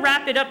think I'm going to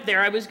wrap it up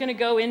there. I was going to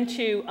go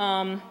into,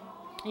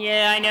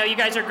 yeah, I know you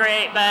guys are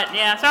great, but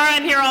yeah, sorry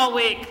I'm here all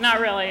week. Not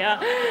really. Yeah,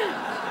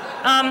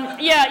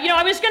 you know,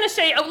 I was going to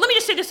say, let me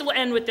just say this, we'll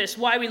end with this,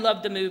 why we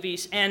love the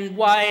movies and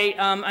why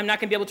I'm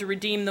not going to be able to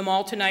redeem them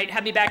all tonight.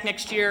 Have me back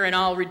next year and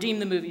I'll redeem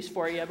the movies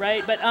for you,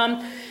 right? But,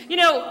 you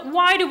know,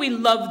 why do we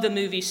love the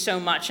movies so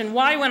much? And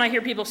why, when I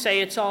hear people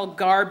say it's all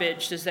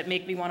garbage, does that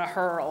make me want to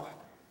hurl?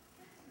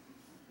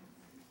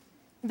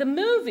 The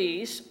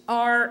movies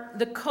are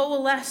the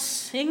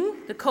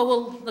coalescing, the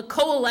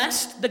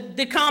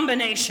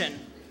combination.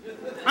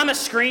 I'm a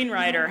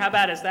screenwriter, how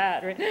bad is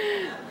that, right?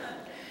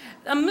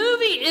 A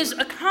movie is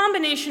a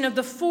combination of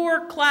the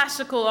four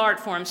classical art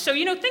forms. So,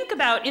 you know, think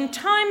about, in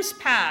times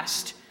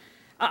past,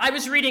 I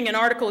was reading an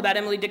article about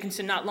Emily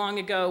Dickinson not long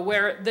ago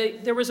where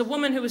there was a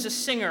woman who was a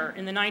singer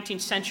in the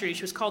 19th century.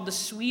 She was called the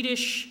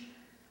Swedish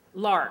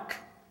Lark.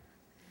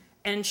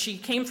 And she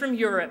came from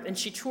Europe, and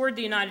she toured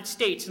the United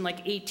States in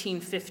like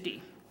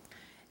 1850.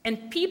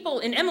 And people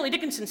in Emily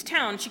Dickinson's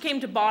town, she came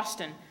to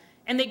Boston,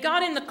 and they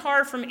got in the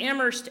car from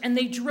Amherst, and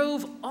they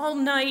drove all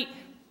night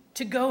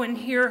to go and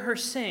hear her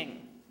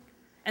sing.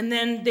 And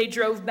then they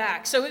drove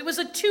back. So it was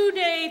a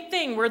 2-day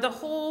thing where the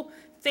whole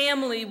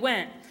family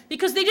went,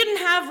 because they didn't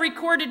have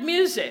recorded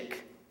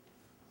music.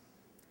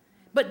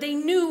 But they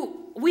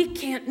knew, we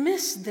can't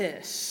miss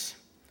this.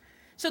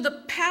 So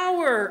the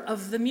power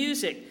of the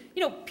music.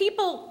 You know,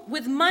 people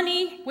with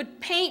money would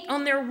paint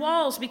on their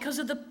walls because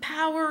of the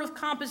power of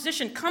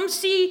composition. Come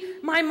see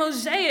my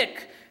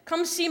mosaic.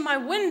 Come see my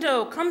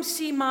window. Come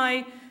see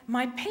my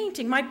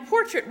painting, my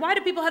portrait. Why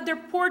do people have their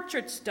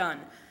portraits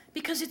done?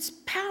 Because it's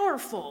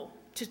powerful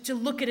to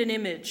look at an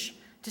image,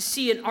 to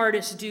see an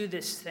artist do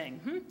this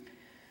thing.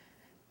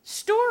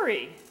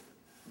 Story,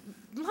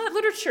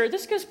 literature,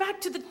 this goes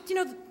back to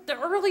the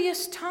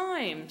earliest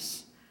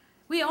times.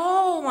 We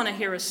all want to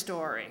hear a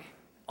story.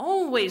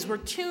 Always, we're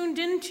tuned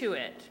into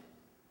it.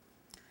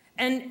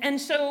 And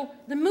so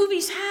the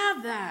movies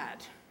have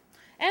that.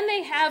 And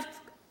they have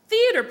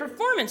theater,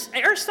 performance.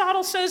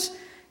 Aristotle says,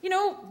 you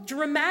know,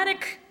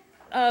 dramatic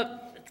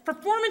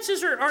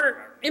performances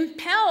are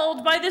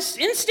impelled by this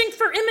instinct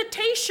for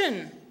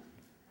imitation.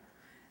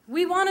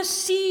 We want to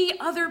see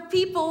other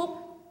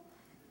people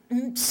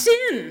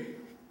sin.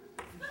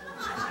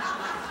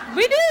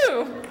 We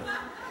do.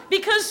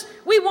 Because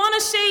we want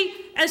to say,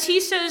 as he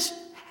says,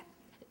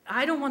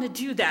 I don't want to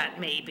do that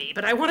maybe,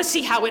 but I want to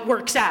see how it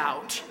works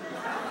out.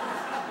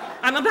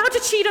 I'm about to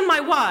cheat on my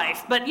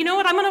wife, but you know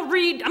what? I'm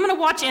going to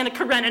watch Anna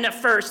Karenina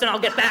first, and I'll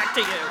get back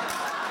to you.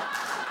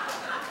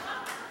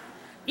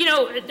 You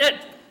know,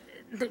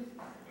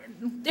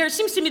 there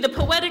seems to me the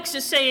poetics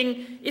is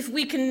saying if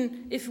we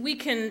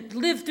can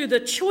live through the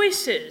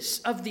choices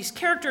of these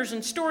characters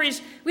and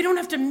stories, we don't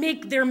have to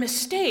make their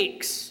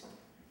mistakes.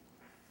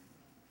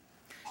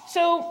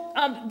 So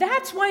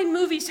that's why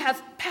movies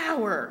have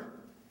power,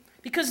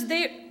 because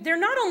they're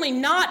not only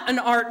not an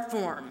art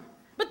form,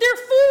 but they're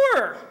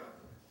four.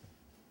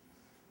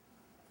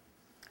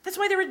 That's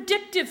why they're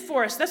addictive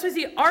for us. That's why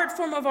the art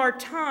form of our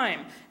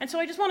time. And so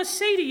I just want to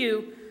say to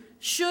you,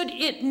 should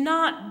it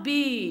not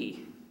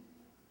be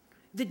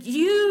that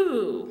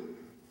you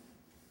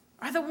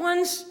are the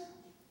ones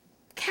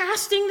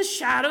casting the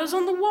shadows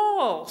on the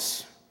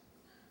walls?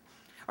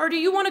 Or do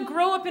you want to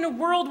grow up in a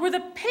world where the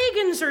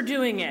pagans are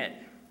doing it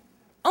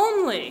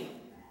only?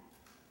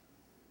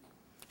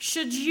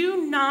 Should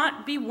you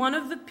not be one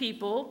of the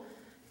people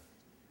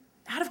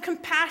out of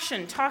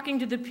compassion, talking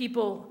to the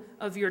people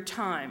of your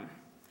time,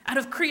 out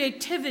of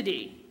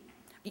creativity.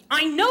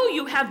 I know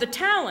you have the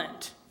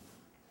talent.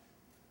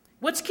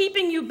 What's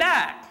keeping you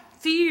back?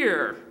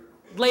 Fear,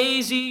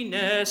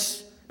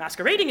 laziness,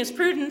 masquerading as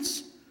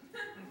prudence.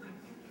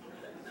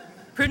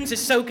 Prudence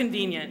is so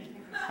convenient.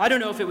 I don't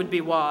know if it would be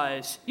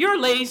wise. You're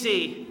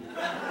lazy.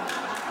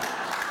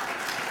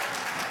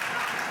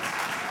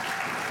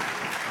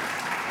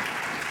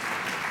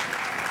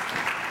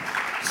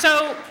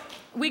 So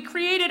we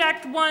created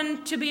Act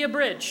 1 to be a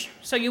bridge,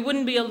 so you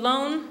wouldn't be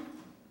alone.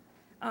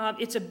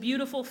 It's a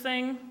beautiful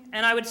thing.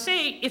 And I would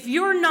say, if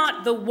you're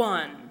not the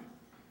one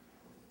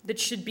that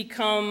should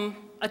become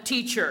a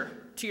teacher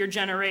to your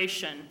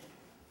generation,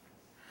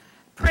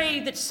 pray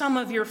that some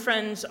of your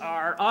friends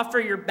are. Offer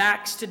your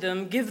backs to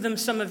them. Give them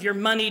some of your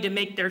money to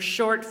make their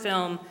short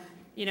film.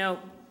 You know,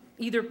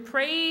 either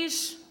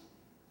praise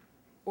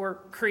or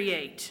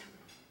create.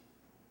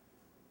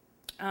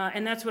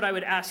 And that's what I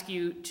would ask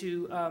you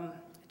to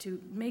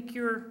make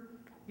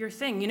your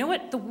thing. You know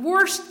what? The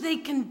worst they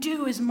can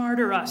do is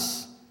martyr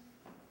us.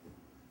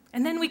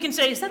 And then we can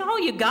say, is that all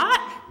you got?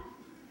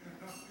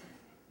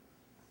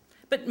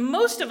 But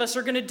most of us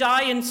are going to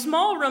die in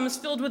small rooms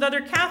filled with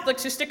other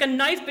Catholics who stick a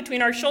knife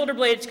between our shoulder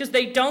blades because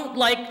they don't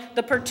like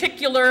the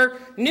particular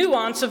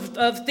nuance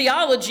of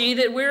theology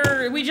that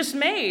we just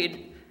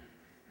made.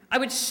 I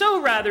would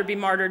so rather be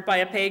martyred by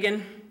a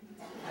pagan.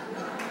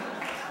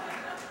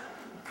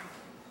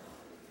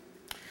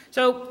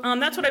 So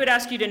that's what I would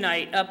ask you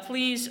tonight.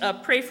 Please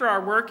pray for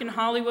our work in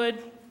Hollywood,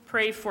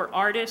 pray for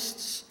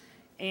artists,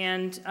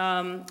 and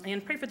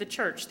pray for the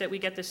church that we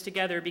get this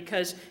together,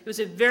 because it was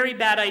a very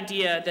bad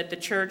idea that the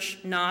church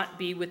not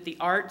be with the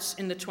arts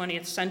in the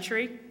 20th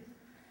century.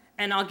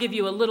 And I'll give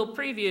you a little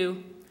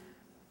preview.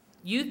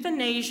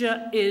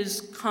 Euthanasia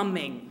is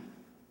coming.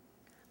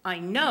 I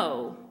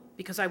know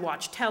because I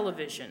watch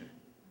television.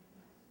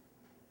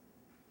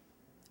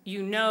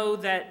 You know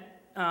that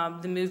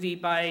the movie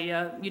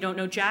by You Don't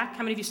Know Jack?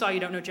 How many of you saw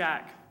You Don't Know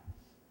Jack?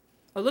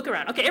 Oh, look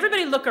around. Okay,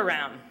 everybody look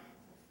around.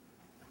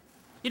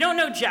 You Don't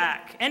Know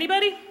Jack.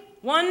 Anybody?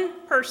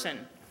 One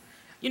person.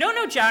 You Don't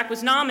Know Jack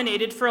was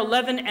nominated for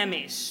 11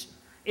 Emmys.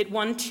 It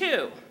won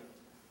 2.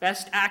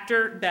 Best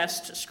Actor,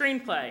 Best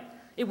Screenplay.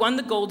 It won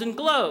the Golden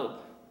Globe.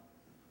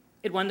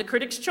 It won the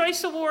Critics'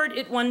 Choice Award.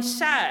 It won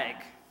SAG.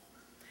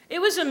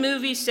 It was a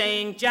movie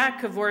saying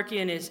Jack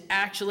Kevorkian is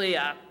actually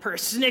a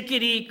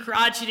persnickety,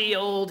 crotchety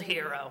old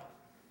hero.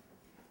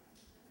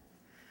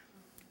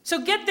 So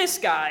get this,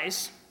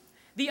 guys.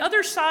 The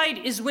other side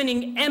is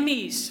winning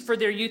Emmys for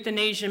their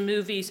euthanasia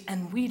movies,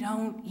 and we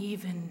don't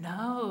even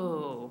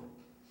know.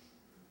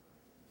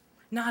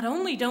 Not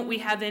only don't we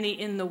have any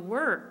in the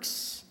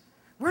works,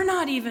 we're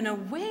not even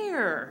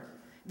aware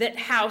that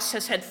House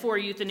has had 4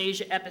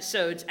 euthanasia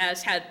episodes,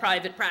 as had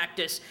Private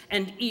Practice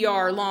and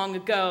ER long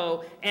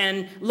ago,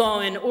 and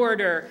Law and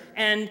Order.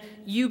 And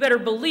you better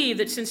believe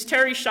that since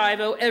Terry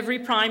Schiavo, every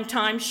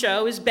primetime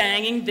show is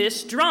banging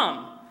this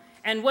drum.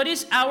 And what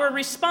is our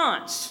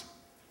response?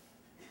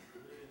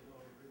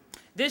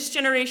 This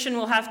generation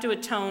will have to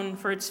atone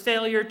for its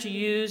failure to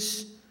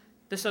use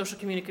the social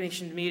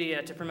communication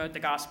media to promote the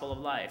gospel of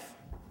life.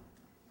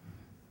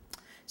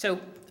 So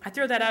I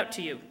throw that out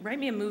to you. Write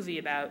me a movie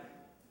about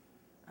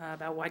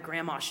why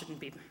grandma shouldn't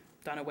be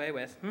done away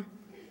with.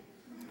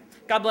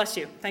 God bless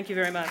you. Thank you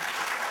very much.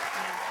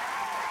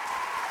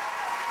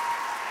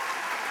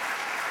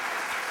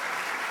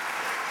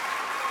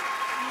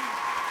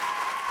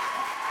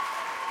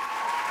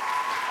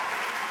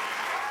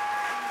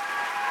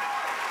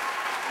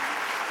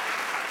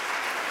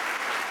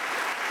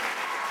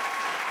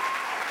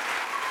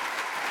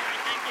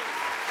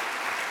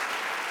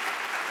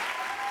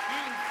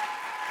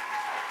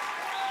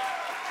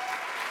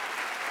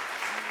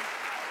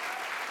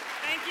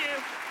 Thank you.